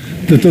fact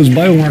that those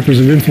biomarkers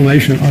of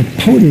inflammation are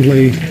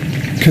potently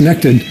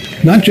connected,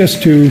 not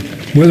just to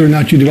whether or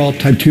not you develop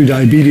type 2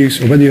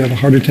 diabetes or whether you have a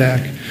heart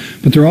attack,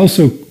 but they're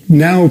also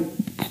now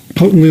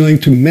potently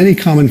linked to many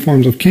common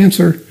forms of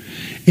cancer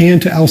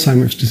and to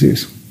Alzheimer's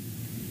disease.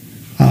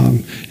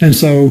 And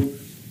so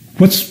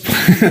what's,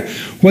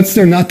 what's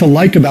there not to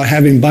like about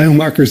having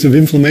biomarkers of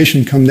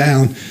inflammation come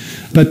down?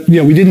 But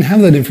we didn't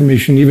have that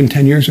information even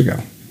 10 years ago.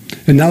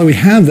 And now that we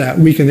have that,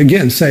 we can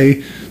again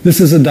say this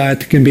is a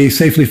diet that can be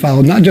safely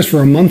followed, not just for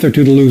a month or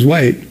two to lose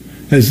weight,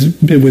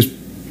 as it was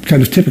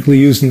kind of typically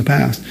used in the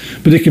past,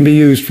 but it can be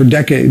used for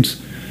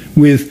decades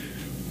with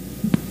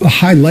a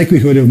high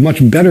likelihood of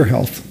much better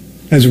health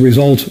as a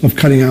result of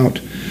cutting out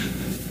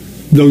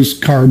those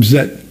carbs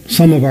that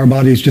some of our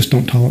bodies just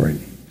don't tolerate.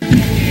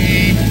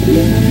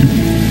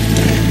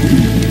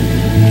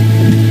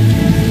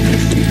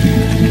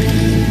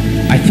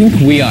 I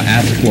think we are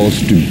as close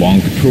to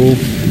bonk proof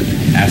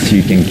as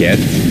you can get.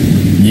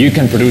 You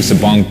can produce a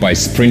bonk by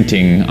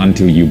sprinting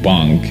until you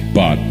bonk,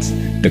 but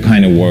the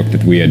kind of work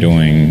that we are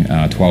doing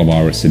 12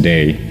 hours a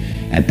day,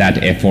 at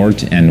that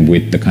effort and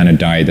with the kind of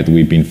diet that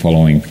we've been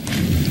following,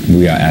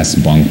 we are as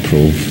bonk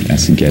proof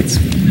as it gets.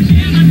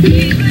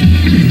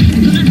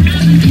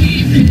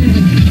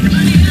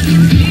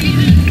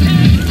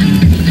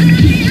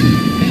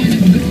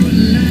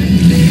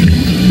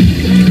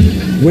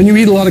 When you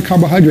eat a lot of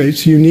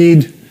carbohydrates, you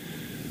need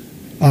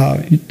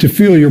to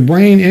fuel your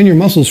brain and your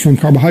muscles from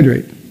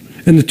carbohydrate,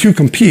 and the two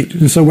compete.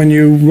 And so when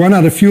you run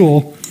out of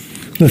fuel,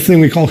 the thing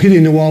we call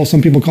hitting the wall,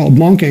 some people call it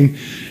bonking,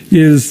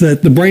 is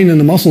that the brain and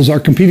the muscles are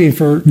competing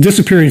for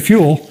disappearing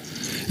fuel,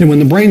 and when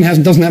the brain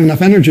doesn't have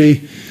enough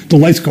energy, the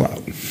lights go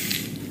out.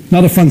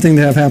 Not a fun thing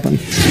to have happen.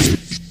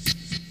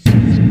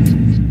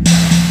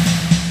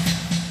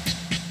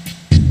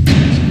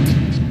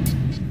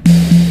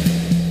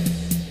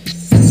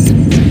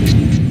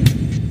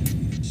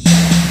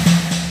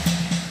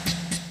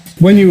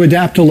 When you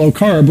adapt to low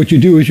carb, what you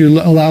do is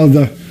you allow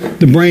the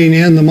brain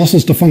and the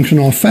muscles to function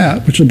off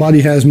fat, which the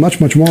body has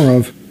much, much more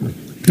of.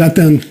 That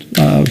then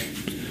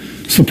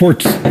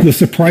supports the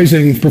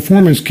surprising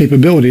performance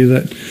capability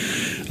that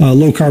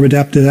low carb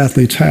adapted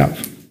athletes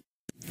have.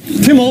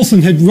 Tim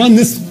Olson had run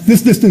this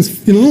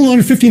distance in a little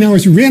under 15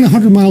 hours. He ran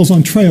 100 miles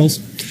on trails,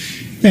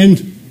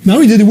 and not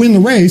only did he win the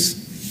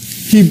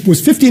race, he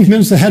was 15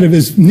 minutes ahead of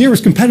his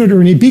nearest competitor,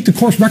 and he beat the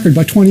course record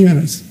by 20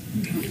 minutes.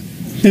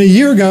 And a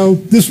year ago,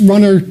 this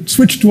runner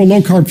switched to a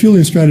low-carb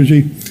fueling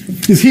strategy.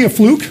 Is he a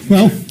fluke?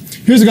 Well,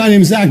 here's a guy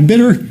named Zach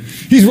Bitter.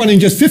 He's running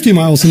just 50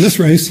 miles in this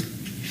race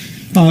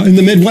in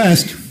the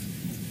Midwest.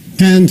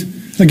 And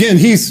again,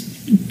 he's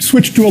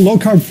switched to a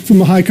low-carb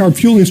from a high-carb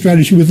fueling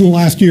strategy within the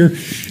last year.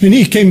 And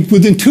he came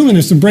within 2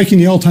 minutes of breaking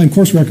the all-time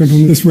course record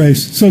on this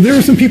race. So there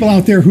are some people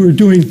out there who are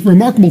doing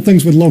remarkable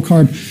things with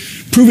low-carb,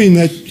 proving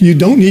that you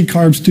don't need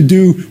carbs to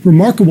do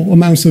remarkable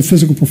amounts of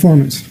physical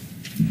performance.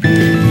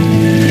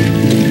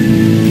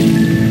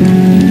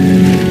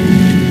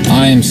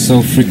 I am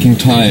so freaking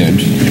tired,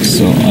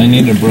 so I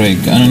need a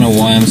break. I don't know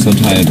why I'm so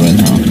tired right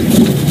now.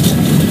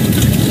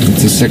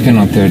 It's the second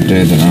or third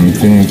day that I'm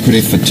feeling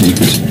pretty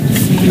fatigued.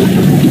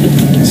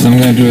 So I'm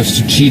gonna do a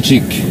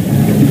strategic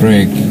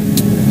break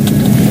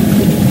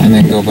and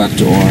then go back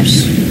to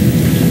oars.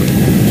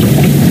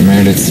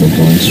 Meredith's still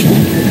going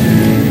strong.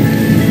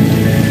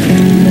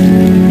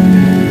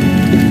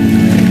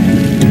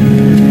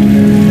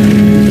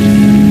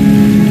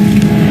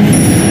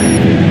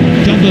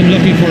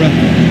 Looking for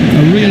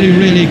a really,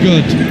 really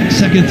good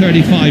second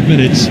 35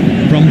 minutes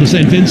from the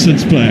St.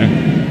 Vincent's player.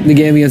 The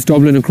game against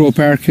Dublin and Croke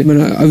Park,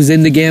 I was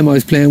in the game, I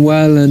was playing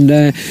well, and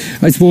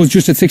I suppose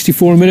just at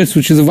 64 minutes,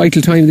 which is a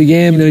vital time of the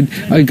game,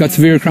 I got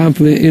severe cramp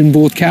in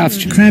both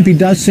calves. Cramping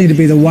does seem to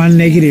be the one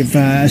negative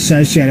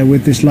associated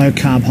with this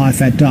low-carb,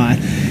 high-fat diet.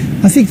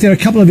 I think there are a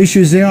couple of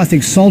issues there. I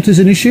think salt is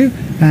an issue.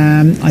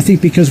 I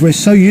think because we're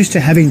so used to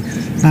having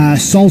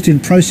salt in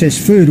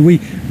processed food,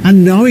 we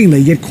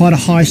unknowingly get quite a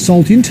high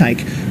salt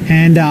intake.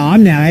 And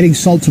I'm now adding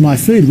salt to my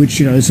food, which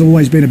has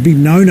always been a big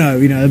no-no,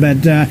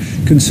 about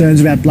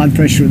concerns about blood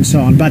pressure and so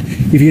on. But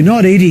if you're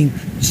not eating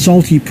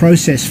salty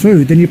processed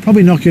food, then you're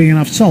probably not getting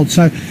enough salt.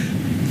 So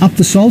up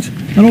the salt,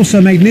 and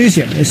also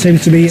magnesium. There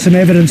seems to be some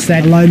evidence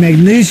that low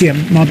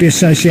magnesium might be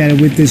associated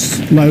with this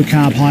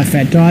low-carb,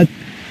 high-fat diet.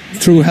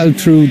 Through help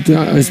through,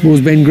 I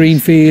suppose, Ben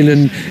Greenfield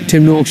and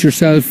Tim Noakes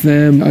yourself,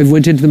 I've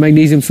went into the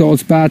magnesium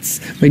salts baths,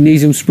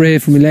 magnesium spray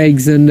for my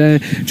legs, and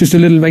just a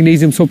little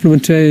magnesium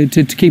supplement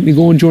to keep me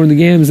going during the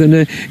games, and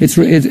it's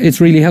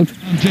really helped.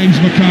 James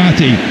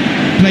McCarthy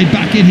played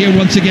back in here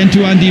once again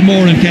to Andy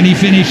Moran. Can he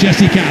finish? Yes,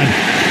 he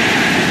can.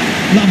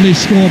 Lovely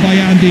score by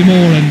Andy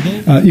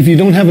Moran. If you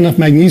don't have enough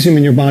magnesium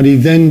in your body,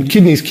 then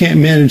kidneys can't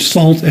manage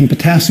salt and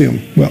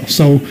potassium well.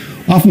 So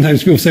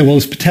oftentimes people say, well,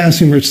 it's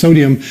potassium or it's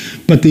sodium,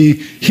 but the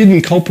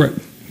hidden culprit,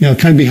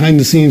 kind of behind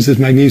the scenes, is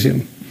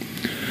magnesium.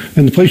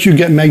 And the place you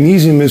get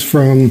magnesium is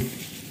from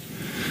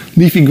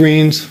leafy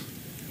greens,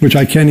 which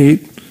I can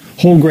eat,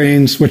 whole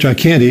grains, which I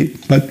can't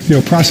eat, but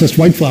processed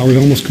white flour is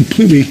almost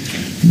completely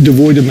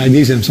devoid of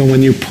magnesium. So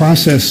when you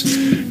process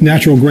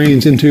natural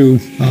grains into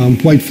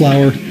white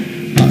flour,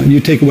 you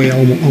take away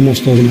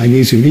almost all the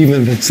magnesium.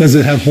 Even if it says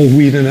it has whole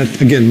wheat in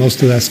it, again,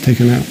 most of that's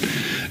taken out.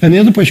 And the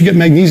other place you get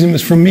magnesium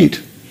is from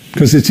meat.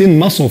 because it's in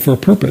muscle for a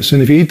purpose.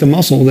 And if you eat the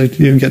muscle, that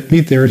you get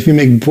meat there. If you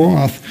make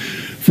broth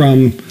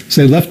from,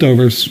 say,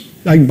 leftovers,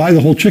 I can buy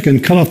the whole chicken,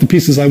 cut off the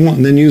pieces I want,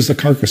 and then use the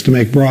carcass to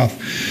make broth.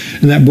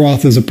 And that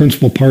broth is a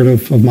principal part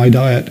of my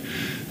diet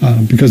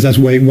because that's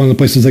one of the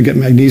places I get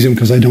magnesium,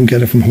 because I don't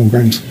get it from whole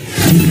grains.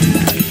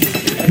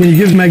 When you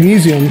give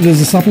magnesium as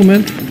a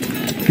supplement,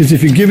 is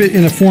if you give it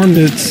in a form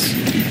that's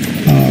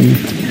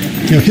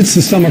hits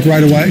the stomach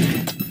right away,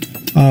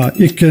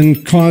 it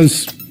can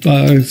cause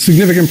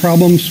significant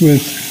problems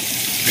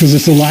because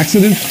it's a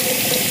laxative.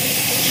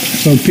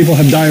 So people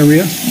have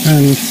diarrhea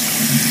and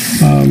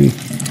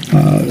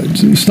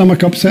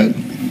stomach upset.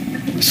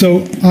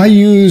 So I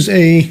use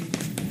a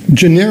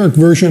generic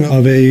version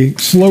of a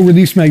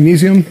slow-release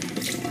magnesium.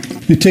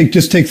 You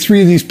just take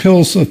 3 of these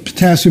pills, of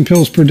potassium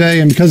pills per day,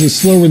 and because it's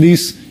slow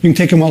release, you can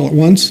take them all at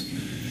once,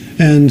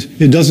 and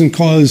it doesn't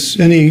cause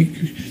any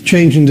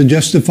change in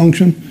digestive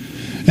function,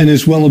 and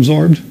is well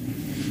absorbed.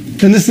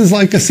 And this is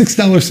like a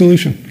 $6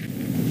 solution.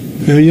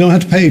 You don't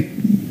have to pay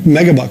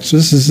megabucks.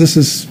 This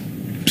is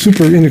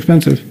super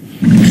inexpensive.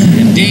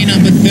 Day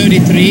number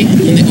 33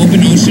 on the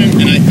open ocean,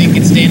 and I think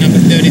it's day number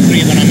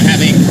 33 when I'm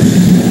having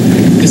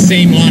the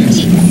same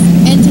lunch.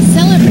 And to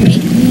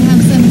celebrate, we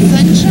have some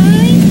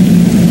sunshine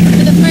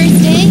for the first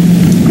day,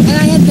 and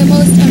I had the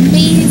most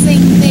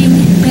amazing thing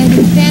that I've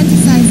been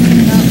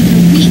fantasizing about for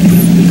weeks,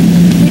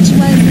 which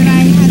was that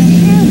I had a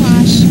hair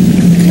wash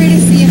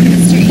courtesy of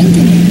Mr.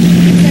 Inkinen.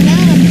 So now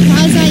I'm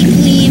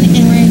quasi-clean,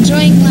 and we're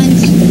enjoying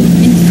lunch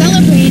and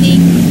celebrating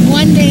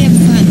 1 day of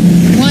sun.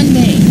 1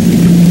 day.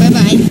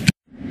 Bye-bye.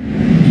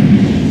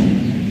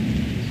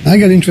 I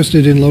got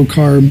interested in low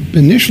carb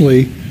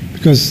initially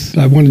because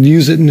I wanted to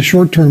use it in the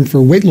short term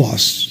for weight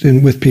loss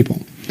with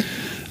people.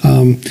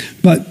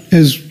 But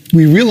as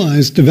we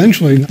realized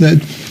eventually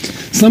that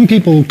some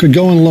people could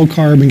go on low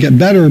carb and get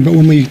better, but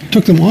when we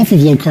took them off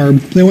of low carb,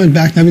 they went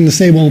back having the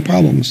same old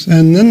problems.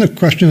 And then the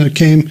question that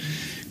came,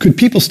 could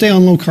people stay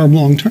on low carb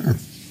long term?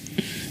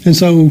 And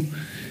so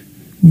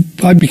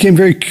I became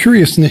very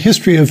curious in the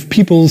history of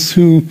peoples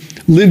who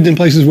lived in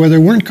places where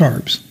there weren't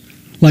carbs.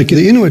 Like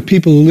the Inuit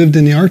people who lived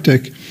in the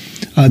Arctic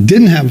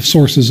didn't have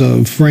sources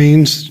of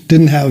grains,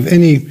 didn't have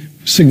any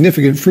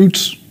significant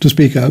fruits to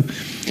speak of,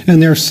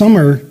 and their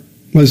summer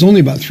was only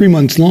about 3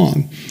 months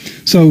long.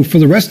 So for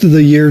the rest of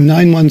the year,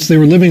 9 months, they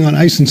were living on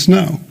ice and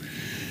snow.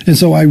 And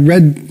so I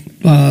read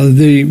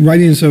the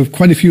writings of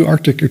quite a few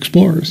Arctic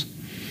explorers.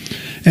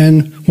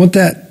 And what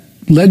that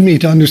led me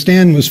to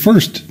understand was,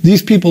 first,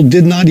 these people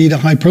did not eat a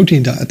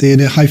high-protein diet. They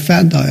ate a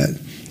high-fat diet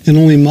and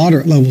only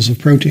moderate levels of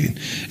protein.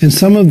 And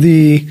some of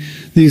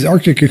these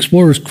Arctic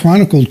explorers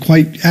chronicled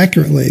quite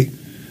accurately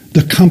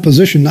the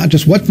composition, not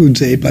just what foods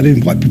they ate, but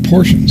in what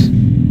proportions.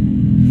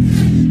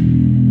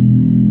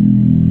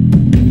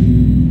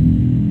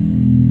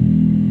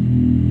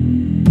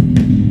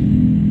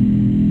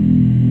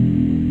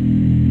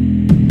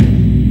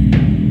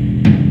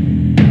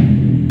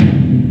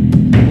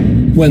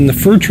 When the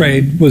fur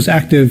trade was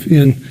active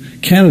in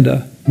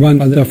Canada, run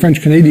by the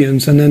French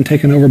Canadians and then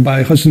taken over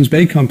by Hudson's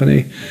Bay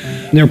Company,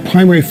 their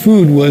primary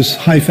food was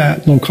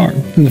high-fat,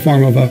 low-carb in the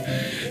form of a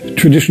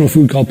traditional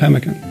food called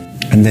pemmican.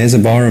 And there's a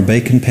bar of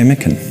bacon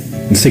pemmican,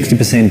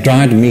 60%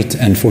 dried meat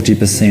and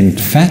 40%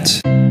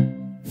 fat.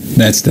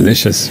 That's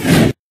delicious.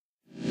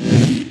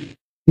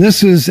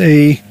 This is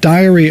a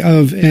diary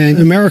of an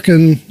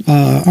American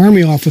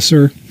Army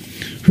officer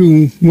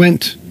who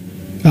went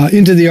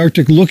into the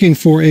Arctic looking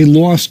for a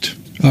lost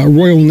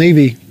Royal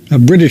Navy, a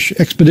British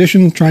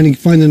expedition trying to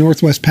find the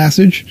Northwest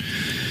Passage.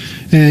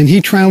 And he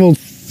traveled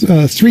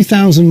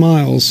 3,000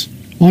 miles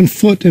on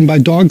foot and by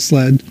dog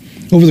sled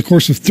over the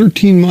course of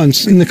 13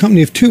 months in the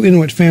company of 2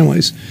 Inuit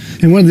families.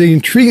 And one of the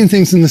intriguing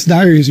things in this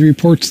diary is he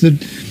reports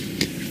that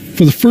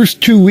for the first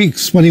 2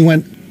 weeks when he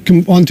went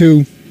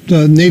onto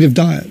the native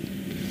diet,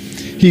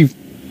 he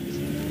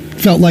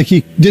felt like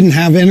he didn't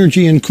have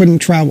energy and couldn't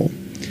travel.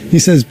 He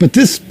says, but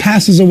this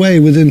passes away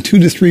within 2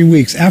 to 3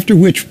 weeks, after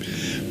which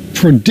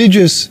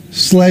prodigious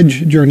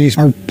sledge journeys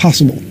are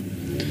possible.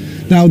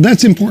 Now,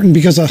 that's important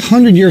because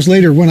 100 years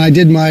later, when I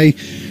did my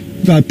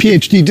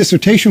PhD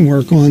dissertation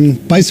work on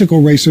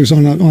bicycle racers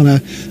on a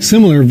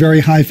similar very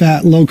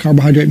high-fat,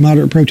 low-carbohydrate,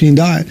 moderate-protein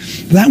diet,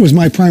 that was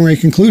my primary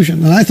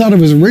conclusion. And I thought it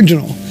was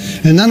original.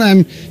 And then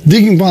I'm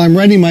digging, while I'm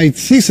writing my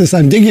thesis,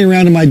 I'm digging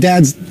around in my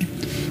dad's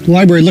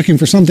library looking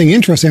for something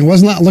interesting. I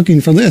was not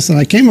looking for this, and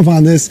I came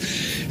upon this,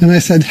 and I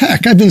said,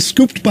 heck, I've been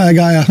scooped by a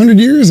guy 100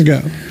 years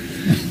ago.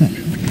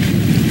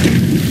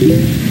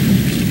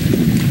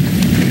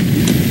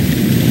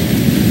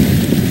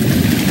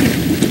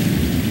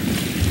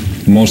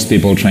 Most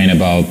people train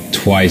about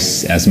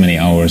twice as many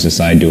hours as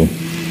I do.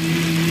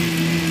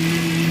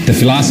 The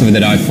philosophy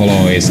that I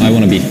follow is I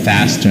want to be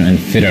faster and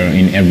fitter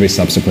in every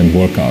subsequent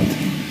workout.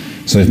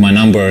 So if my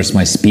numbers,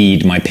 my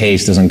speed, my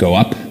pace doesn't go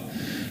up,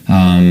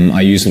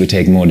 I usually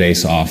take more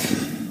days off.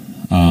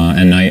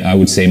 And I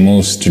would say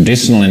most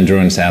traditional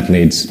endurance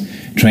athletes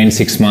train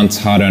 6 months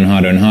harder and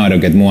harder and harder,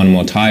 get more and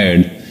more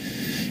tired,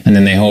 and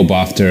then they hope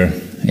after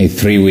a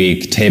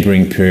 3-week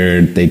tapering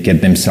period, they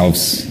get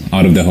themselves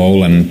out of the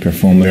hole and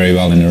perform very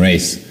well in a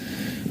race.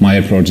 My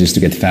approach is to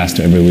get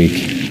faster every week.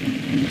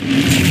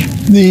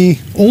 The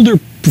older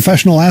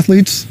professional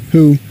athletes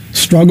who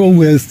struggle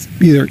with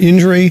either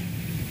injury,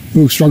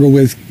 who struggle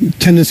with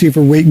tendency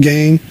for weight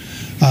gain,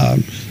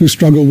 who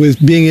struggle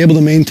with being able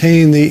to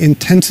maintain the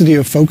intensity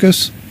of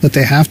focus that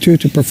they have to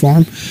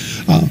perform,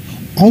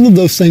 all of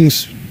those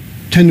things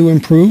tend to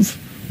improve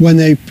when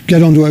they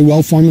get onto a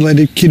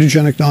well-formulated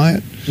ketogenic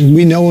diet.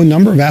 We know a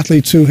number of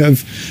athletes who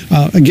have,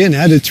 again,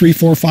 added 3,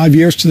 4, 5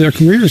 years to their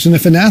careers. And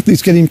if an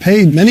athlete's getting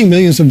paid many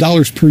millions of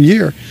dollars per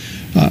year,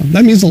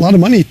 that means a lot of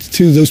money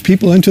to those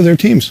people and to their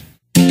teams.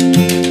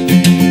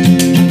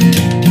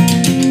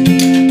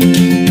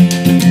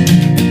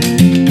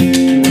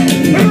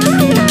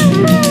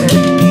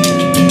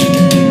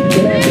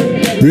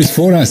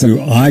 Before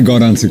I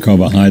got onto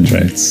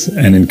carbohydrates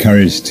and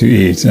encouraged to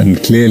eat,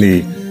 and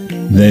clearly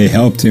they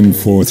helped him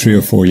for 3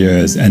 or 4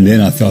 years, and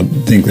then I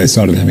think they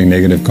started having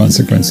negative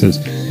consequences.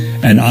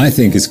 And I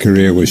think his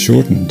career was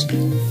shortened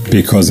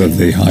because of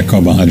the high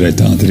carbohydrate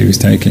diet that he was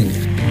taking.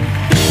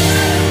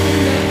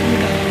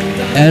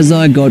 As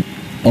I got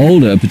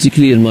older,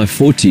 particularly in my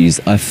 40s,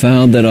 I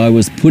found that I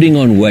was putting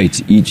on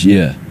weight each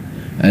year.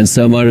 And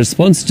so my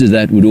response to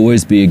that would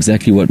always be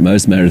exactly what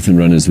most marathon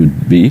runners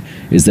would be,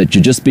 is that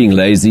you're just being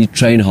lazy,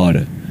 train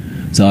harder.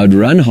 So I'd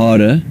run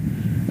harder,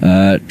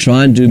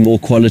 try and do more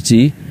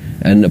quality,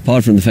 and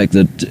apart from the fact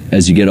that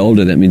as you get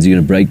older, that means you're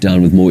going to break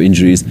down with more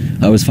injuries,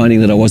 I was finding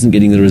that I wasn't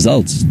getting the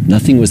results.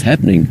 Nothing was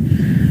happening.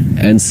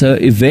 And so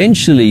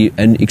eventually,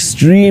 and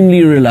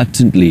extremely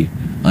reluctantly,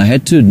 I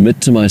had to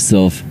admit to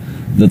myself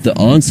that the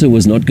answer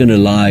was not going to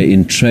lie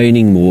in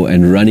training more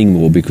and running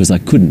more, because I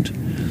couldn't.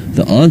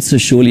 The answer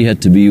surely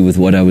had to be with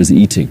what I was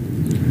eating.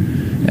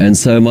 And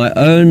so my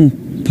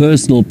own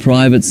personal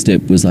private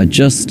step was I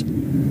just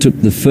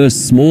took the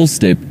first small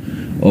step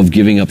of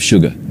giving up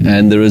sugar.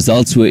 And the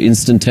results were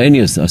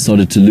instantaneous. I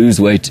started to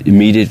lose weight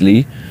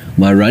immediately.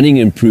 My running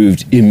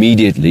improved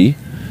immediately.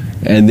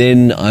 And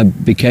then I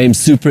became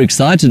super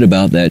excited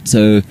about that.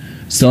 So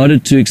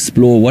started to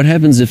explore what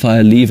happens if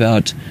I leave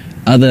out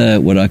other,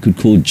 what I could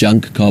call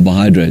junk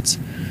carbohydrates,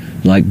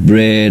 like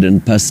bread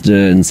and pasta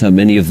and so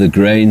many of the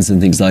grains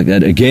and things like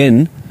that.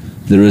 Again,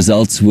 the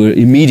results were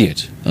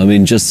immediate. I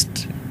mean,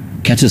 just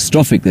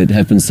catastrophic that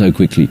happened so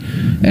quickly.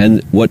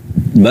 And what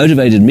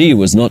motivated me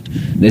was not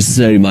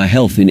necessarily my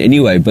health in any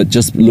way, but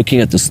just looking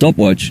at the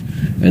stopwatch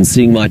and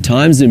seeing my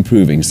times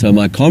improving. So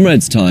my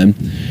comrade's time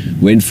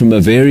went from a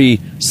very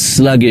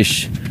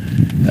sluggish,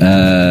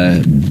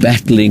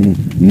 battling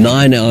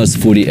 9 hours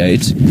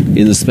 48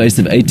 in the space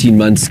of 18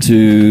 months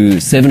to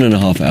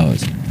 7.5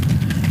 hours.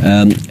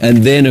 And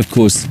then, of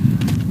course,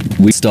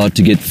 we start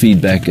to get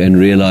feedback and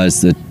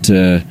realize that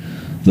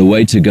the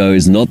way to go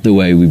is not the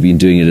way we've been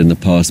doing it in the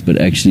past, but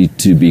actually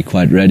to be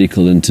quite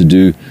radical and to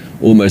do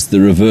almost the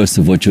reverse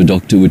of what your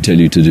doctor would tell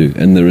you to do.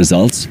 And the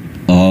results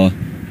are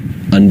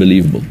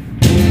unbelievable.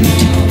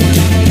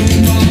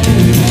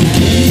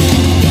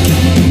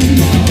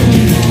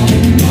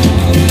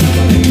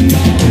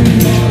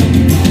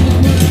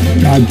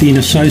 I've been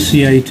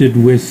associated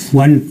with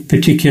one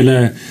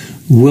particular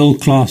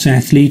world-class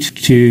athlete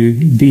to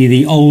be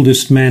the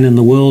oldest man in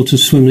the world to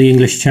swim the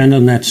English Channel,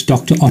 and that's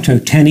Dr. Otto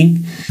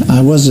Tanning.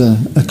 I was a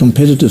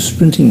competitive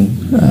sprinting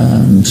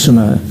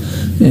swimmer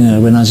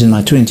when I was in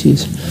my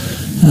 20s.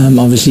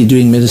 Obviously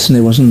doing medicine,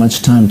 there wasn't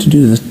much time to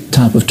do the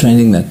type of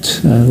training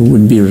that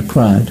would be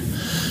required.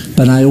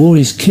 But I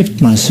always kept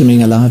my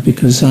swimming alive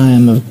because I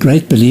am a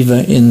great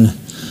believer in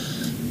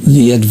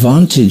the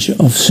advantage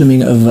of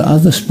swimming over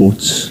other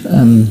sports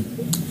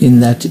in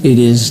that it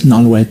is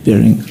non-weight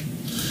bearing.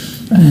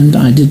 And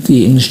I did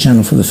the English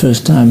Channel for the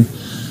first time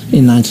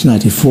in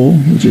 1994,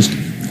 which is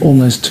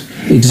almost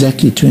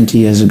exactly 20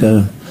 years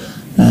ago,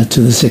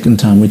 to the second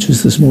time, which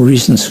was this more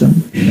recent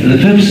swim. The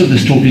purpose of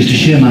this talk is to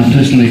share my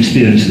personal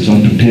experiences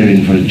on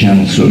preparing for a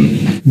Channel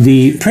swim.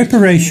 The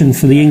preparation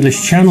for the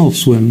English Channel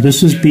swim,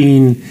 this has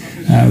been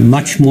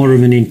much more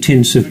of an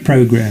intensive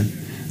program.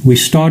 We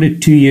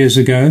started 2 years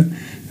ago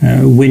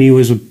when he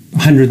was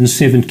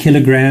 107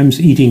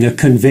 kilograms, eating a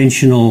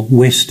conventional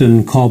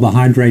Western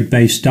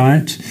carbohydrate-based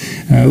diet.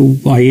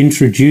 I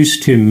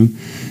introduced him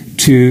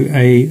to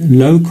a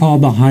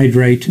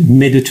low-carbohydrate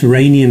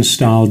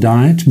Mediterranean-style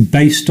diet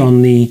based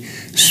on the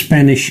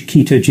Spanish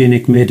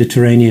ketogenic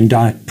Mediterranean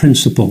diet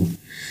principle.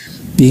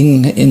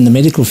 Being in the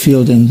medical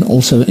field and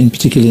also in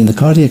particularly in the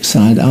cardiac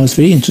side, I was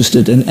very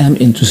interested and am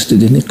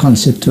interested in the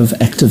concept of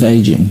active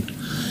aging.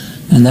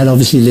 And that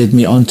obviously led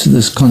me on to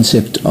this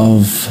concept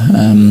of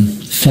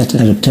fat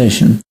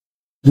adaptation.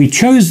 We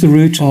chose the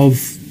route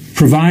of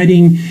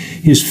providing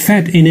his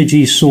fat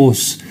energy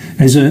source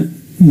as a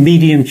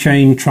medium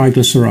chain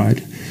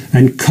triglyceride,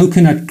 and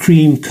coconut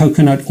cream,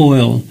 coconut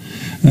oil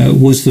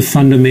was the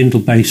fundamental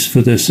base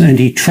for this. And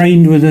he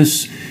trained with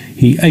us,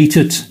 he ate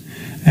it,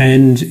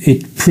 and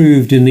it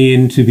proved in the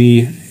end to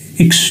be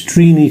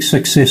extremely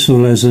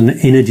successful as an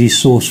energy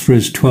source for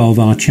his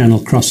 12-hour Channel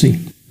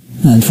crossing.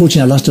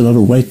 Unfortunately, I lost a lot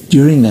of weight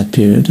during that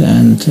period,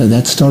 and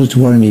that started to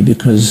worry me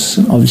because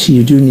obviously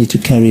you do need to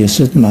carry a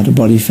certain amount of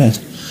body fat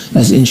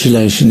as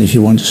insulation if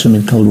you want to swim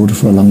in cold water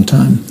for a long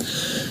time.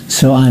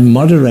 So I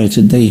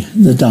moderated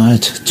the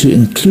diet to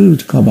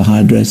include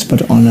carbohydrates,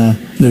 but on a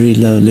very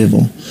low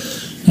level.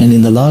 And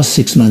in the last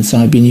 6 months,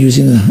 I've been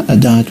using a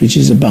diet which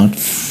is about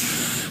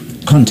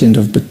content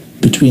of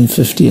between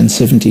 50 and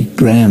 70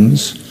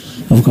 grams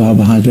of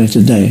carbohydrate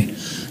a day,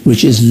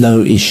 which is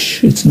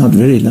low-ish. It's not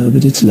very low,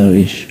 but it's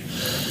low-ish.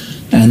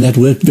 And that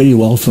worked very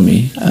well for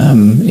me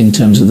in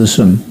terms of the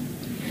swim.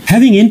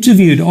 Having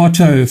interviewed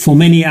Otto for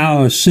many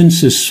hours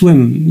since his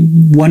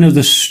swim, one of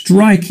the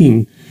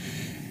striking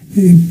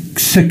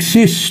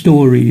success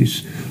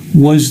stories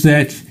was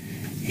that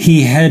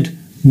he had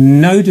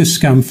no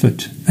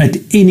discomfort at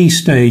any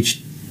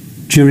stage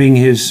during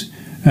his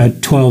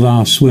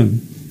 12-hour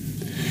swim.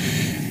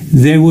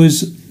 There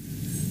was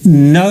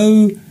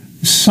no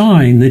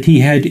sign that he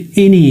had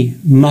any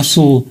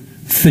muscle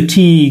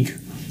fatigue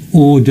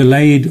or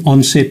delayed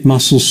onset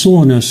muscle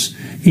soreness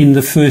in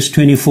the first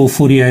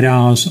 24-48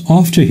 hours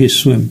after his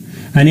swim.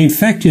 And in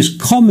fact, his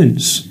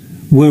comments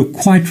were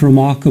quite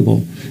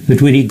remarkable,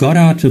 that when he got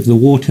out of the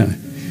water,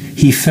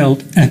 he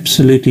felt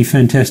absolutely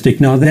fantastic.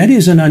 Now, that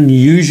is an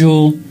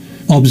unusual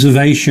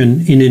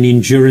observation in an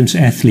endurance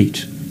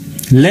athlete,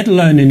 let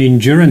alone an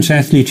endurance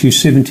athlete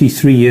who's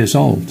 73 years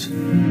old.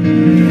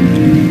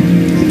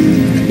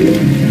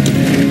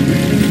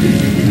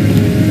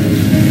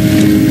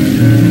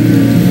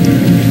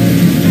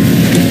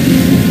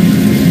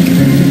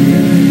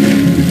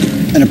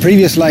 In a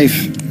previous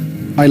life,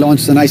 I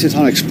launched an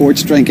isotonic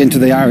sports drink into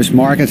the Irish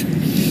market.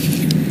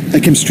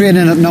 It came straight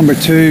in at number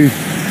 2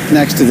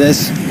 next to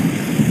this.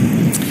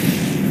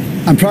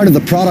 I'm proud of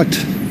the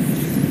product.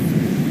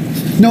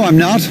 No, I'm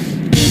not.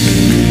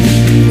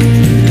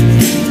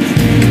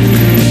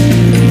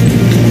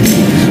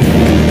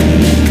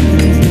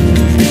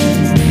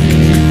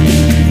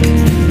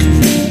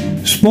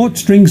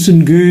 Sports drinks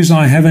and goos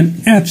I have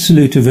an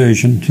absolute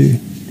aversion to,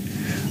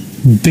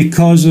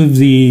 because of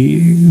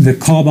the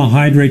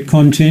carbohydrate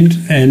content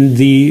and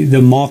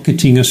the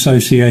marketing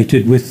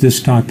associated with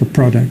this type of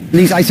product.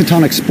 These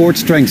isotonic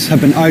sports drinks have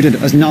been outed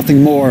as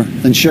nothing more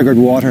than sugared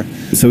water.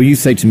 So you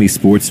say to me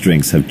sports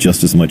drinks have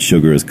just as much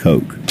sugar as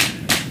Coke.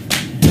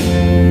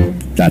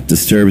 That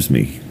disturbs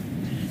me.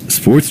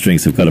 Sports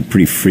drinks have got a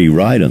pretty free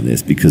ride on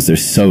this because they're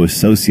so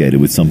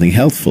associated with something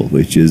healthful,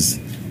 which is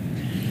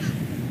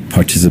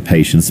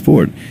participation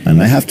sport.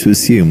 And I have to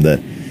assume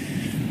that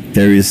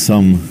there is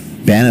some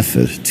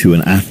benefit to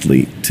an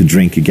athlete to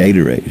drink a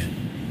Gatorade.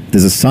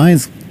 There's a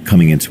science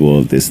coming into all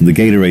of this, and the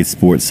Gatorade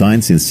Sports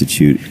Science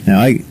Institute.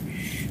 Now, I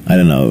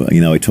don't know,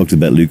 I talked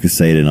about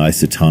Lucozade and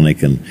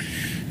isotonic and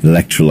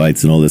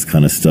electrolytes and all this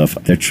kind of stuff.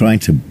 They're trying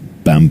to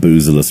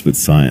bamboozle us with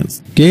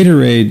science.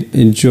 Gatorade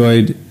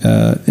enjoyed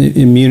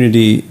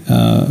immunity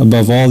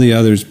above all the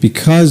others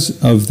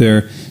because of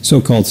their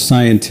so-called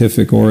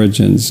scientific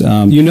origins.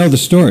 You know the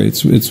story.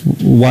 It's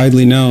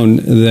widely known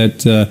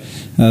that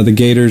the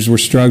Gators were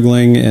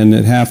struggling, and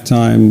at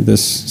halftime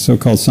this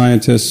so-called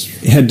scientist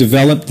had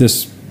developed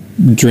this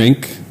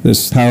drink,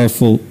 this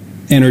powerful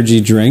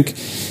energy drink,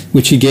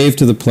 which he gave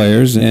to the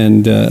players,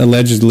 and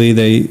allegedly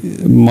they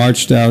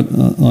marched out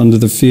onto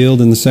the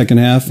field in the second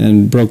half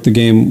and broke the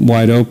game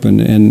wide open.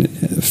 And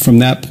from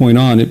that point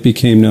on, it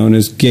became known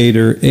as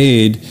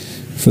Gatorade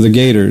for the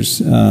Gators,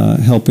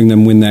 helping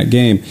them win that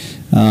game.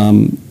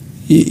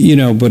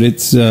 But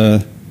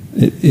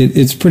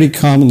it's pretty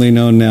commonly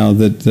known now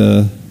that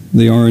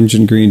the orange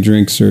and green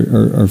drinks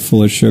are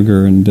full of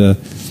sugar, and the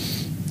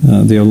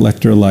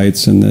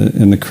electrolytes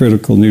and the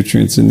critical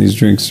nutrients in these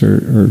drinks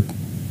are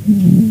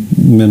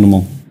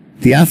minimal.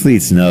 The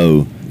athletes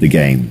know the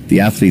game. The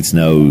athletes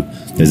know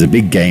there's a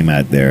big game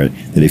out there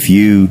that if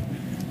you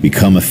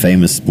become a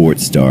famous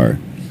sports star,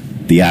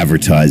 the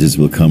advertisers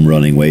will come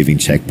running, waving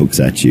checkbooks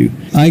at you.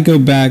 I go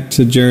back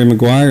to Jerry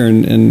Maguire,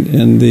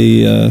 and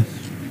the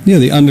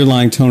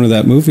underlying tone of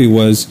that movie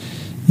was,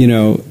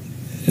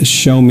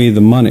 show me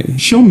the money.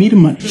 Show me the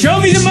money. Show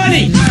me the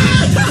money!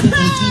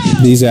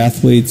 These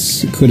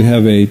athletes could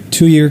have a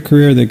 2-year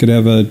career, they could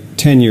have a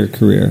 10-year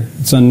career.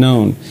 It's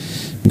unknown.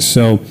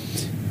 So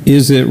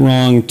is it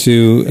wrong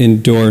to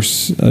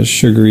endorse a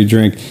sugary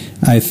drink?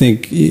 I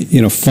think,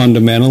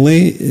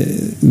 fundamentally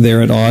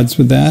they're at odds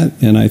with that,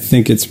 and I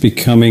think it's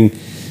becoming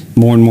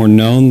more and more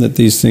known that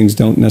these things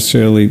don't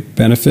necessarily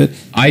benefit.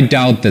 I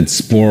doubt that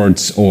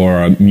sports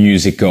or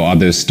music or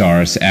other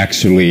stars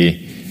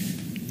actually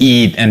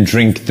eat and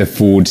drink the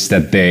foods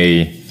that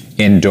they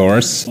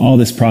endorse. All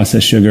this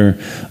processed sugar,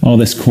 all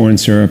this corn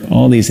syrup,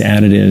 all these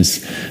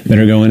additives that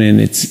are going in,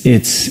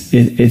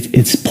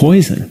 it's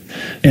poison.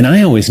 And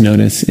I always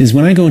notice is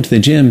when I go into the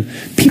gym,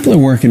 people are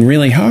working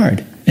really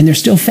hard and they're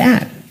still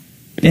fat.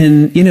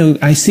 And,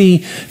 I see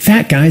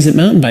fat guys at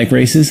mountain bike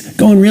races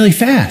going really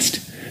fast.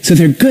 So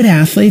they're good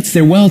athletes,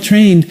 they're well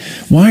trained.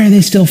 Why are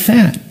they still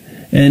fat?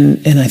 And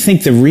I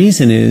think the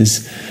reason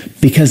is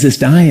because this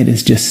diet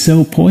is just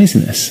so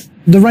poisonous.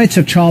 The rates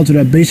of childhood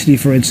obesity,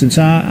 for instance,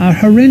 are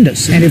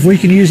horrendous. And if we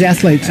can use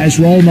athletes as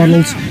role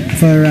models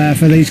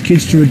for these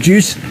kids to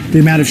reduce the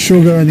amount of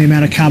sugar and the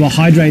amount of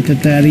carbohydrate,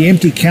 that the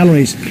empty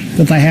calories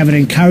that they have, and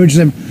encourage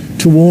them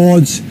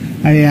towards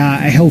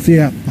a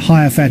healthier,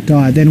 higher fat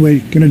diet, then we're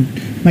going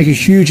to make a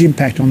huge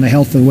impact on the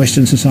health of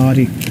Western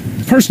society.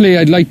 Personally,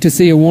 I'd like to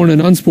see a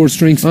warning on sports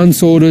drinks, on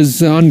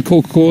sodas, on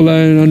Coca-Cola,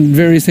 and on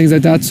various things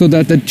like that, so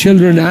that the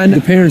children and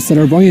the parents that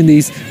are buying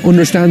these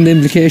understand the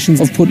implications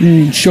of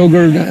putting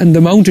sugar and the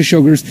amount of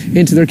sugars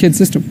into their kids'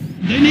 system.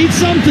 They need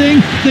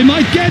something. They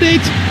might get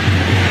it.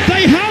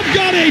 They have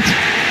got it.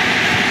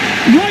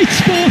 Right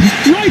spot,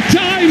 right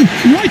time,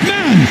 right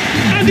man.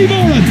 Andy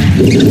Moran.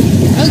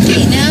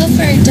 Okay, now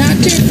for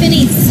Dr.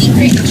 Finney's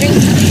secret drink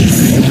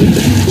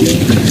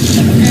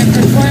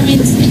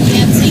performance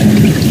enhancing.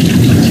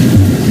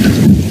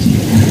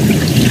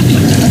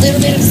 A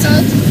little bit of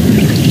salt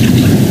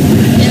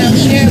and a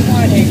liter of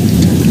water.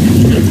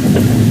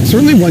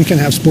 Certainly one can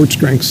have sports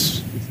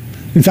drinks.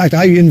 In fact,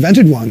 I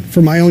invented one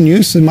for my own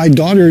use, and my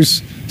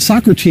daughter's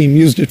soccer team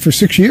used it for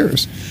 6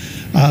 years.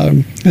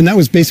 And that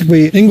was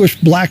basically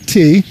English black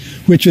tea,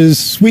 which is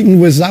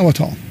sweetened with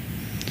xylitol.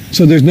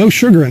 So there's no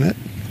sugar in it,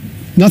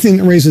 nothing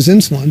that raises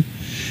insulin.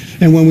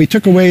 And when we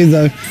took away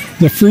the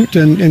fruit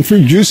and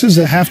fruit juices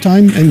at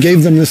halftime and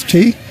gave them this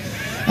tea,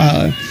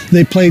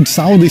 they played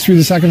solidly through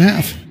the second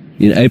half.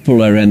 In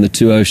April, I ran the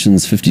 2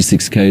 Oceans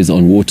 56 Ks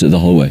on water the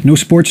whole way. No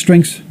sports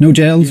drinks, no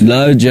gels?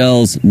 No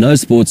gels, no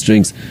sports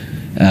drinks.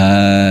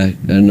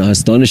 And I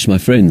astonished my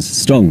friends,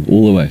 strong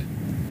all the way.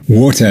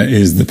 Water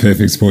is the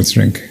perfect sports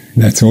drink.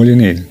 That's all you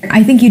need.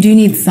 I think you do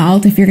need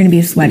salt if you're going to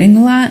be sweating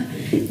a lot,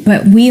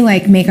 but we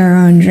make our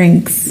own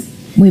drinks.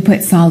 We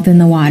put salt in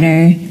the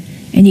water,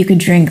 and you could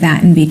drink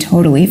that and be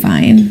totally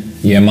fine.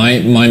 Yeah, my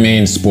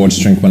main sports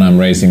drink when I'm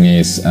racing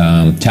is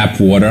tap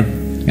water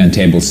and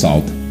table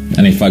salt.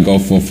 And if I go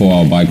for a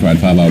 4-hour bike ride,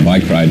 5-hour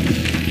bike ride,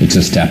 it's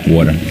just tap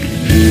water.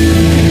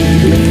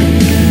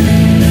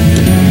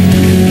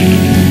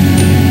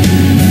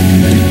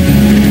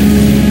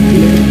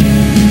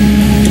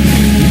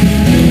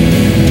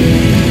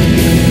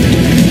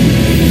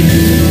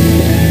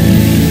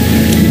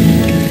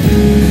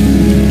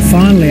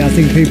 Finally, I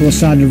think people are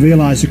starting to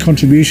realise the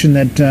contribution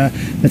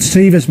that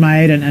Steve has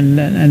made,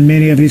 and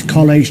many of his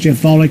colleagues, Jeff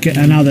Volek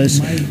and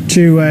others,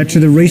 to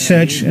the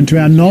research and to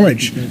our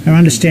knowledge, our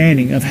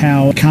understanding of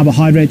how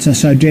carbohydrates are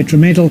so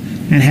detrimental,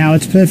 and how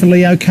it's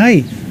perfectly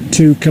okay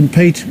to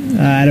compete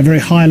at a very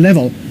high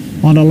level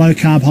on a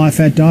low-carb,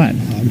 high-fat diet.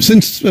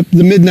 Since the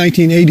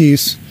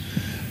mid-1980s,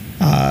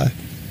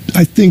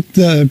 I think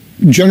the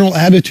general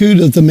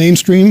attitude of the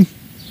mainstream,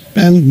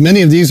 and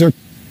many of these are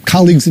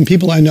colleagues and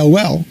people I know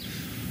well,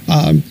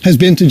 has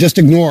been to just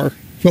ignore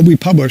what we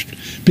published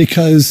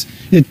because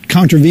it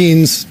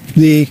contravenes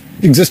the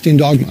existing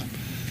dogma.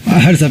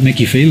 How does that make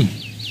you feel?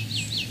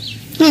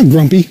 I'm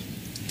grumpy.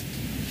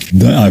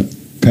 I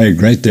pay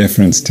great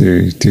deference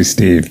to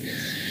Steve,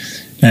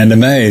 and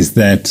amazed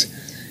that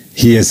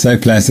he is so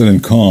placid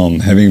and calm,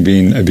 having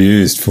been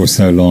abused for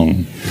so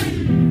long.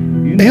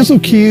 Ansel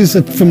Keys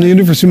from the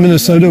University of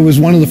Minnesota was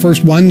one of the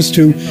first ones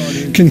to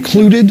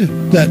concluded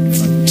that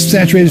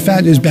saturated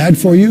fat is bad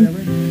for you.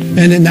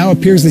 And it now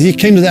appears that he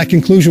came to that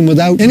conclusion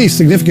without any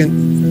significant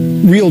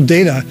real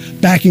data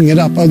backing it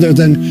up other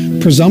than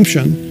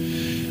presumption,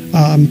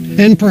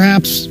 and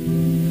perhaps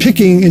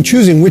picking and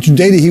choosing which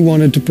data he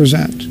wanted to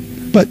present.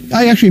 But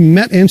I actually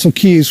met Ansel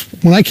Keys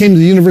when I came to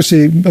the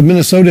University of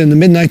Minnesota in the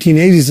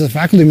mid-1980s as a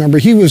faculty member.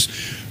 He was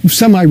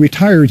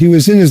semi-retired. He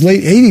was in his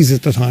late 80s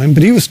at the time,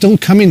 but he was still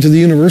coming to the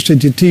university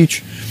to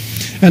teach.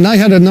 And I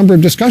had a number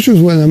of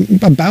discussions with him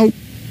about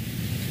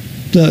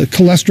the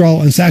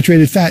cholesterol and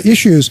saturated fat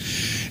issues,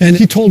 and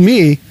he told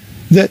me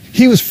that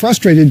he was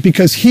frustrated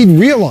because he'd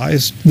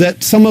realized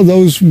that some of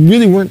those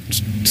really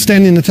weren't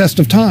standing the test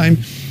of time.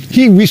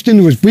 He reached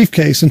into his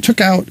briefcase and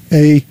took out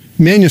a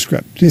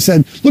manuscript. He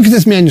said, look at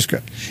this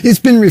manuscript. It's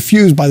been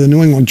refused by the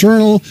New England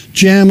Journal,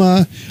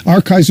 JAMA,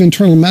 Archives of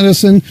Internal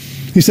Medicine.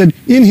 He said,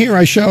 in here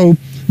I show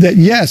that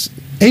yes,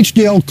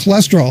 HDL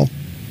cholesterol,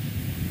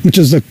 which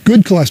is a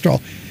good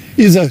cholesterol,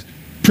 is a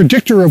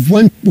predictor of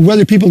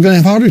whether people are going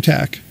to have a heart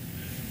attack.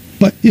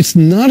 But it's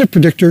not a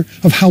predictor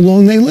of how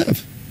long they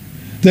live.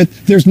 That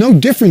there's no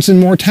difference in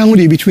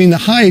mortality between the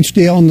high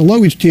HDL and the low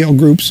HDL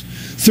groups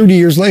 30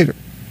 years later.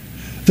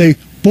 They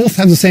both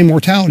have the same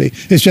mortality.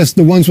 It's just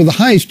the ones with the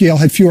high HDL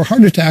had fewer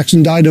heart attacks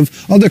and died of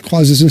other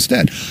causes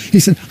instead.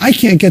 He said, I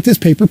can't get this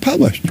paper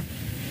published.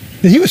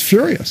 And he was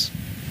furious.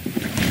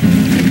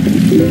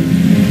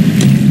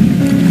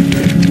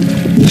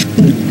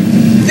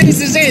 This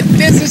is it.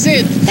 This is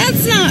it.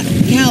 That's not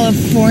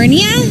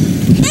California.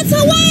 That's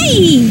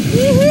Hawaii.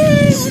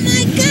 Oh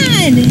my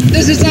God.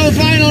 This is our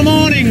final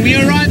morning. We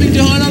are arriving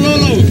to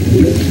Honolulu.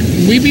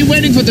 We've been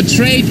waiting for the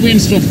trade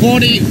winds for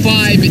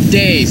 45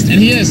 days. And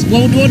here's,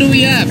 what do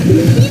we have?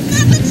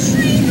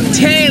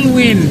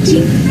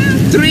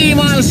 Tailwind. 3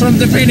 miles from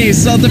the finish.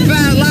 So the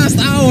last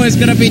hour is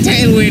going to be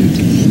tailwind.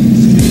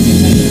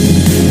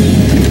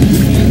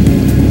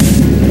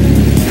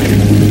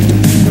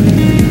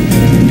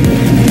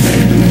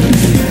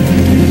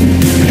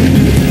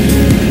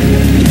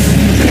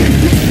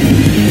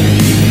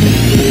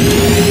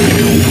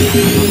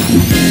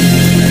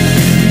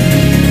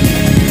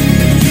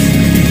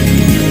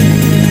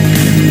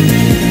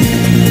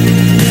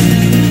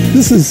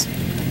 This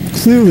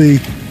is clearly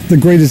the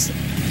greatest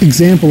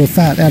example of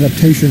fat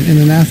adaptation in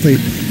an athlete,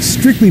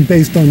 strictly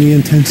based on the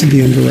intensity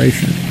and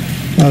duration.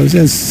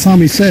 As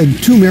Sami said,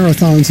 2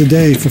 marathons a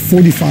day for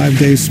 45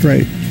 days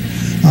straight.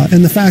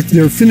 And the fact that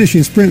their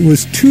finishing sprint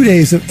was 2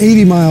 days of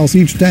 80 miles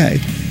each day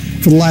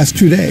for the last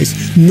 2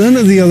 days. None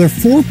of the other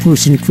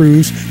 4-person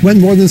crews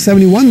went more than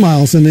 71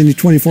 miles in any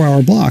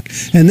 24-hour block.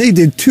 And they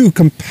did 2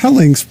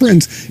 compelling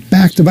sprints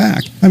back to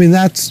back. I mean,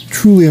 that's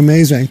truly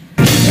amazing.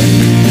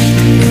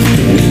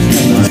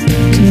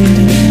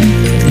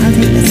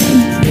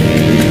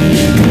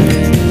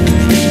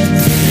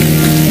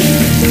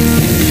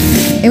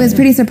 It was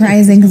pretty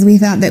surprising because we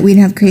thought that we'd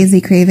have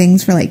crazy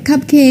cravings for like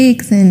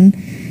cupcakes and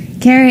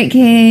carrot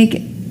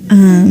cake.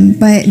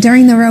 But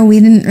during the row, we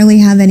didn't really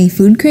have any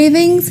food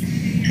cravings,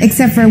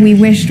 except for we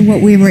wished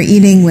what we were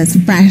eating was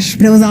fresh,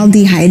 but it was all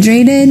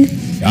dehydrated.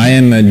 I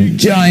am a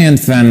giant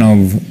fan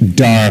of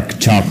dark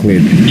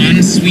chocolate.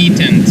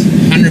 Unsweetened,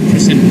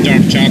 100%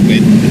 dark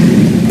chocolate.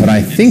 But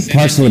I think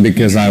partially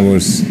because I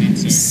was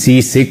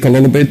seasick a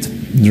little bit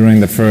during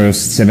the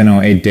first 7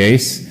 or 8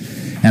 days,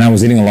 and I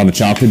was eating a lot of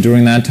chocolate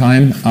during that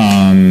time.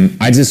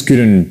 I just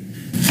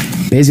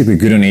basically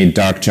couldn't eat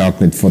dark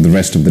chocolate for the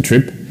rest of the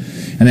trip.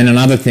 And then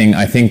another thing,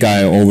 I think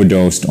I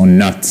overdosed on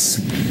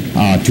nuts.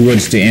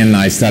 Towards the end,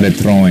 I started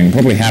throwing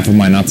probably half of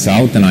my nuts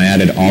out, and I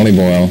added olive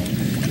oil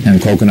and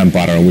coconut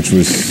butter, which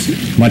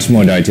was much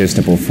more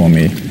digestible for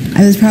me.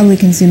 I was probably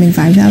consuming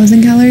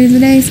 5,000 calories a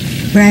day,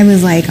 but I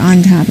was like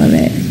on top of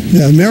it.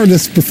 Yeah,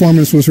 Meredith's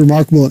performance was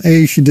remarkable.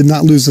 A, she did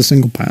not lose a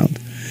single pound.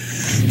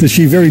 That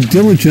she very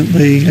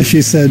diligently, as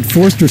she said,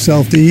 forced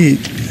herself to eat.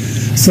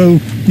 So,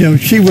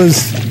 she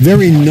was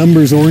very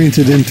numbers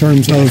oriented in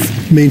terms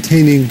of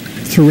maintaining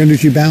her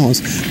energy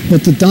balance.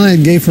 But the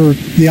diet gave her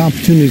the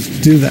opportunity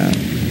to do that.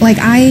 Like,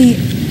 I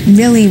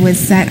really was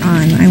set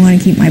on, I want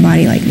to keep my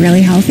body like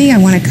really healthy. I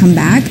want to come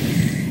back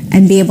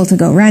and be able to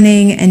go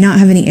running and not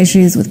have any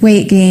issues with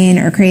weight gain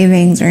or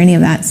cravings or any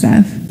of that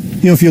stuff.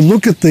 If you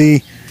look at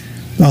the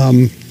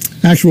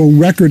actual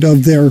record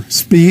of their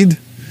speed,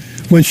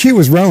 when she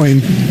was rowing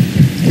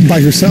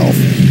by herself,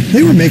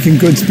 they were making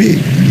good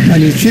speed. I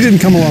mean, she didn't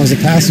come along as a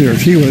passenger.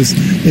 She was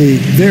a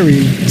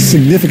very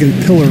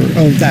significant pillar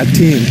of that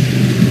team.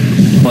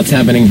 What's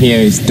happening here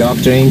is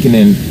Dr.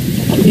 Inkinen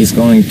is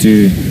going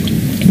to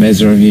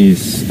measure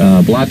his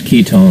blood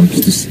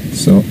ketones.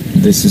 So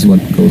this is what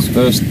goes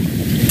first.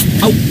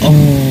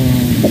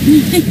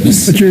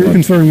 But your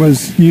concern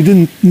was you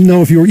didn't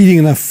know if you were eating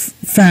enough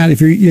fat,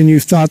 and you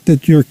thought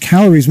that your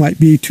calories might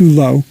be too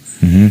low.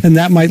 Mm-hmm. And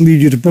that might lead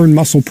you to burn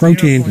muscle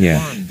protein. Yeah.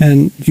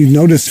 And you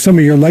noticed some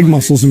of your leg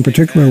muscles in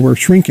particular were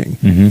shrinking.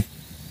 Mm-hmm.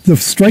 The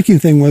striking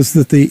thing was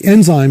that the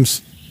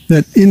enzymes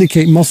that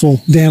indicate muscle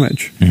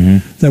damage, mm-hmm.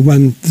 that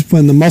when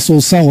the muscle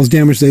cell is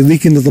damaged, they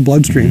leak into the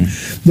bloodstream.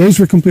 Mm-hmm. Those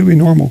were completely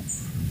normal.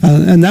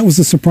 And that was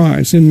a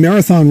surprise. In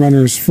marathon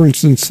runners, for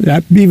instance,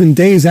 even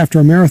days after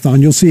a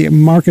marathon, you'll see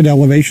marked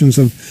elevations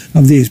of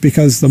these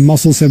because the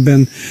muscles have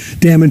been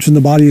damaged and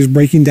the body is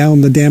breaking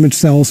down the damaged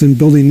cells and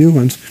building new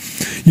ones.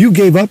 You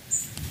gave up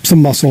some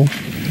muscle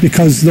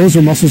because those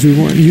are muscles we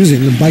weren't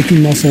using, the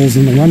biking muscles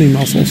and the running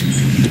muscles.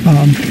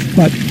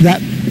 But that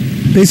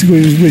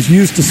basically was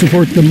used to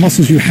support the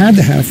muscles you had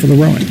to have for the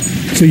rowing.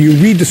 So you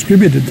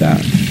redistributed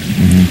that.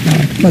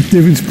 Mm-hmm. But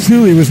there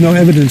clearly was no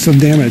evidence of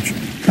damage.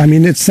 I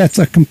mean, it sets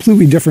a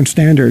completely different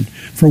standard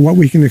for what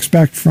we can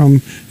expect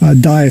from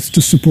diets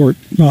to support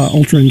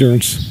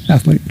ultra-endurance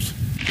athletes.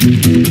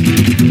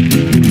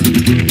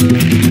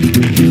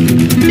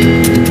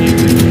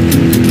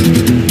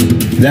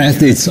 The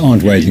athletes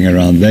aren't waiting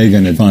around. They're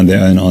going to find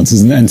their own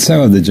answers, and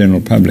so are the general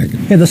public.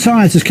 Yeah, the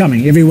science is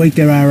coming. Every week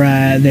there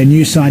are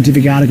new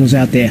scientific articles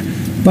out there.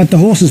 But the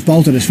horse is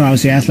bolted as far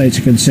as the athletes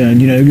are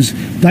concerned, because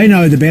they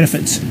know the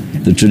benefits.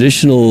 The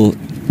traditional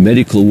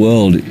medical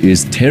world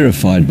is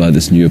terrified by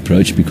this new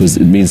approach because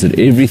it means that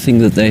everything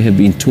that they have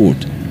been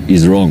taught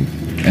is wrong.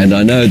 And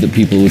I know that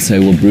people would say,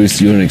 well, Bruce,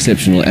 you're an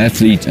exceptional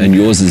athlete and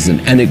yours is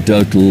an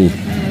anecdotal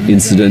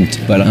incident,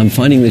 but I'm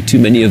finding there are too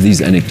many of these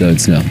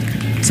anecdotes now.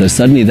 So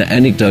suddenly the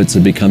anecdotes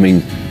are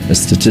becoming a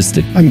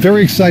statistic. I'm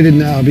very excited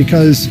now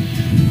because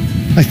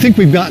I think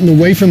we've gotten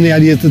away from the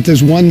idea that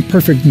there's one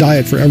perfect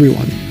diet for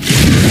everyone.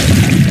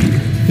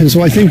 And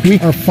so I think we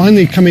are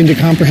finally coming to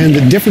comprehend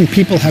that different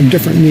people have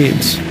different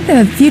needs.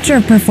 The future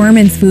of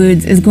performance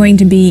foods is going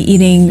to be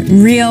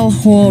eating real,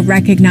 whole,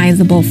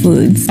 recognizable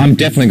foods. I'm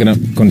definitely going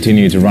to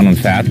continue to run on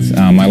fat.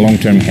 My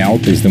long-term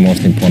health is the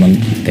most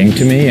important thing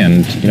to me,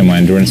 and my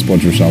endurance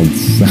sports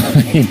results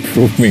are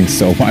improving,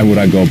 so why would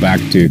I go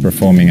back to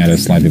performing at a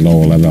slightly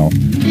lower level?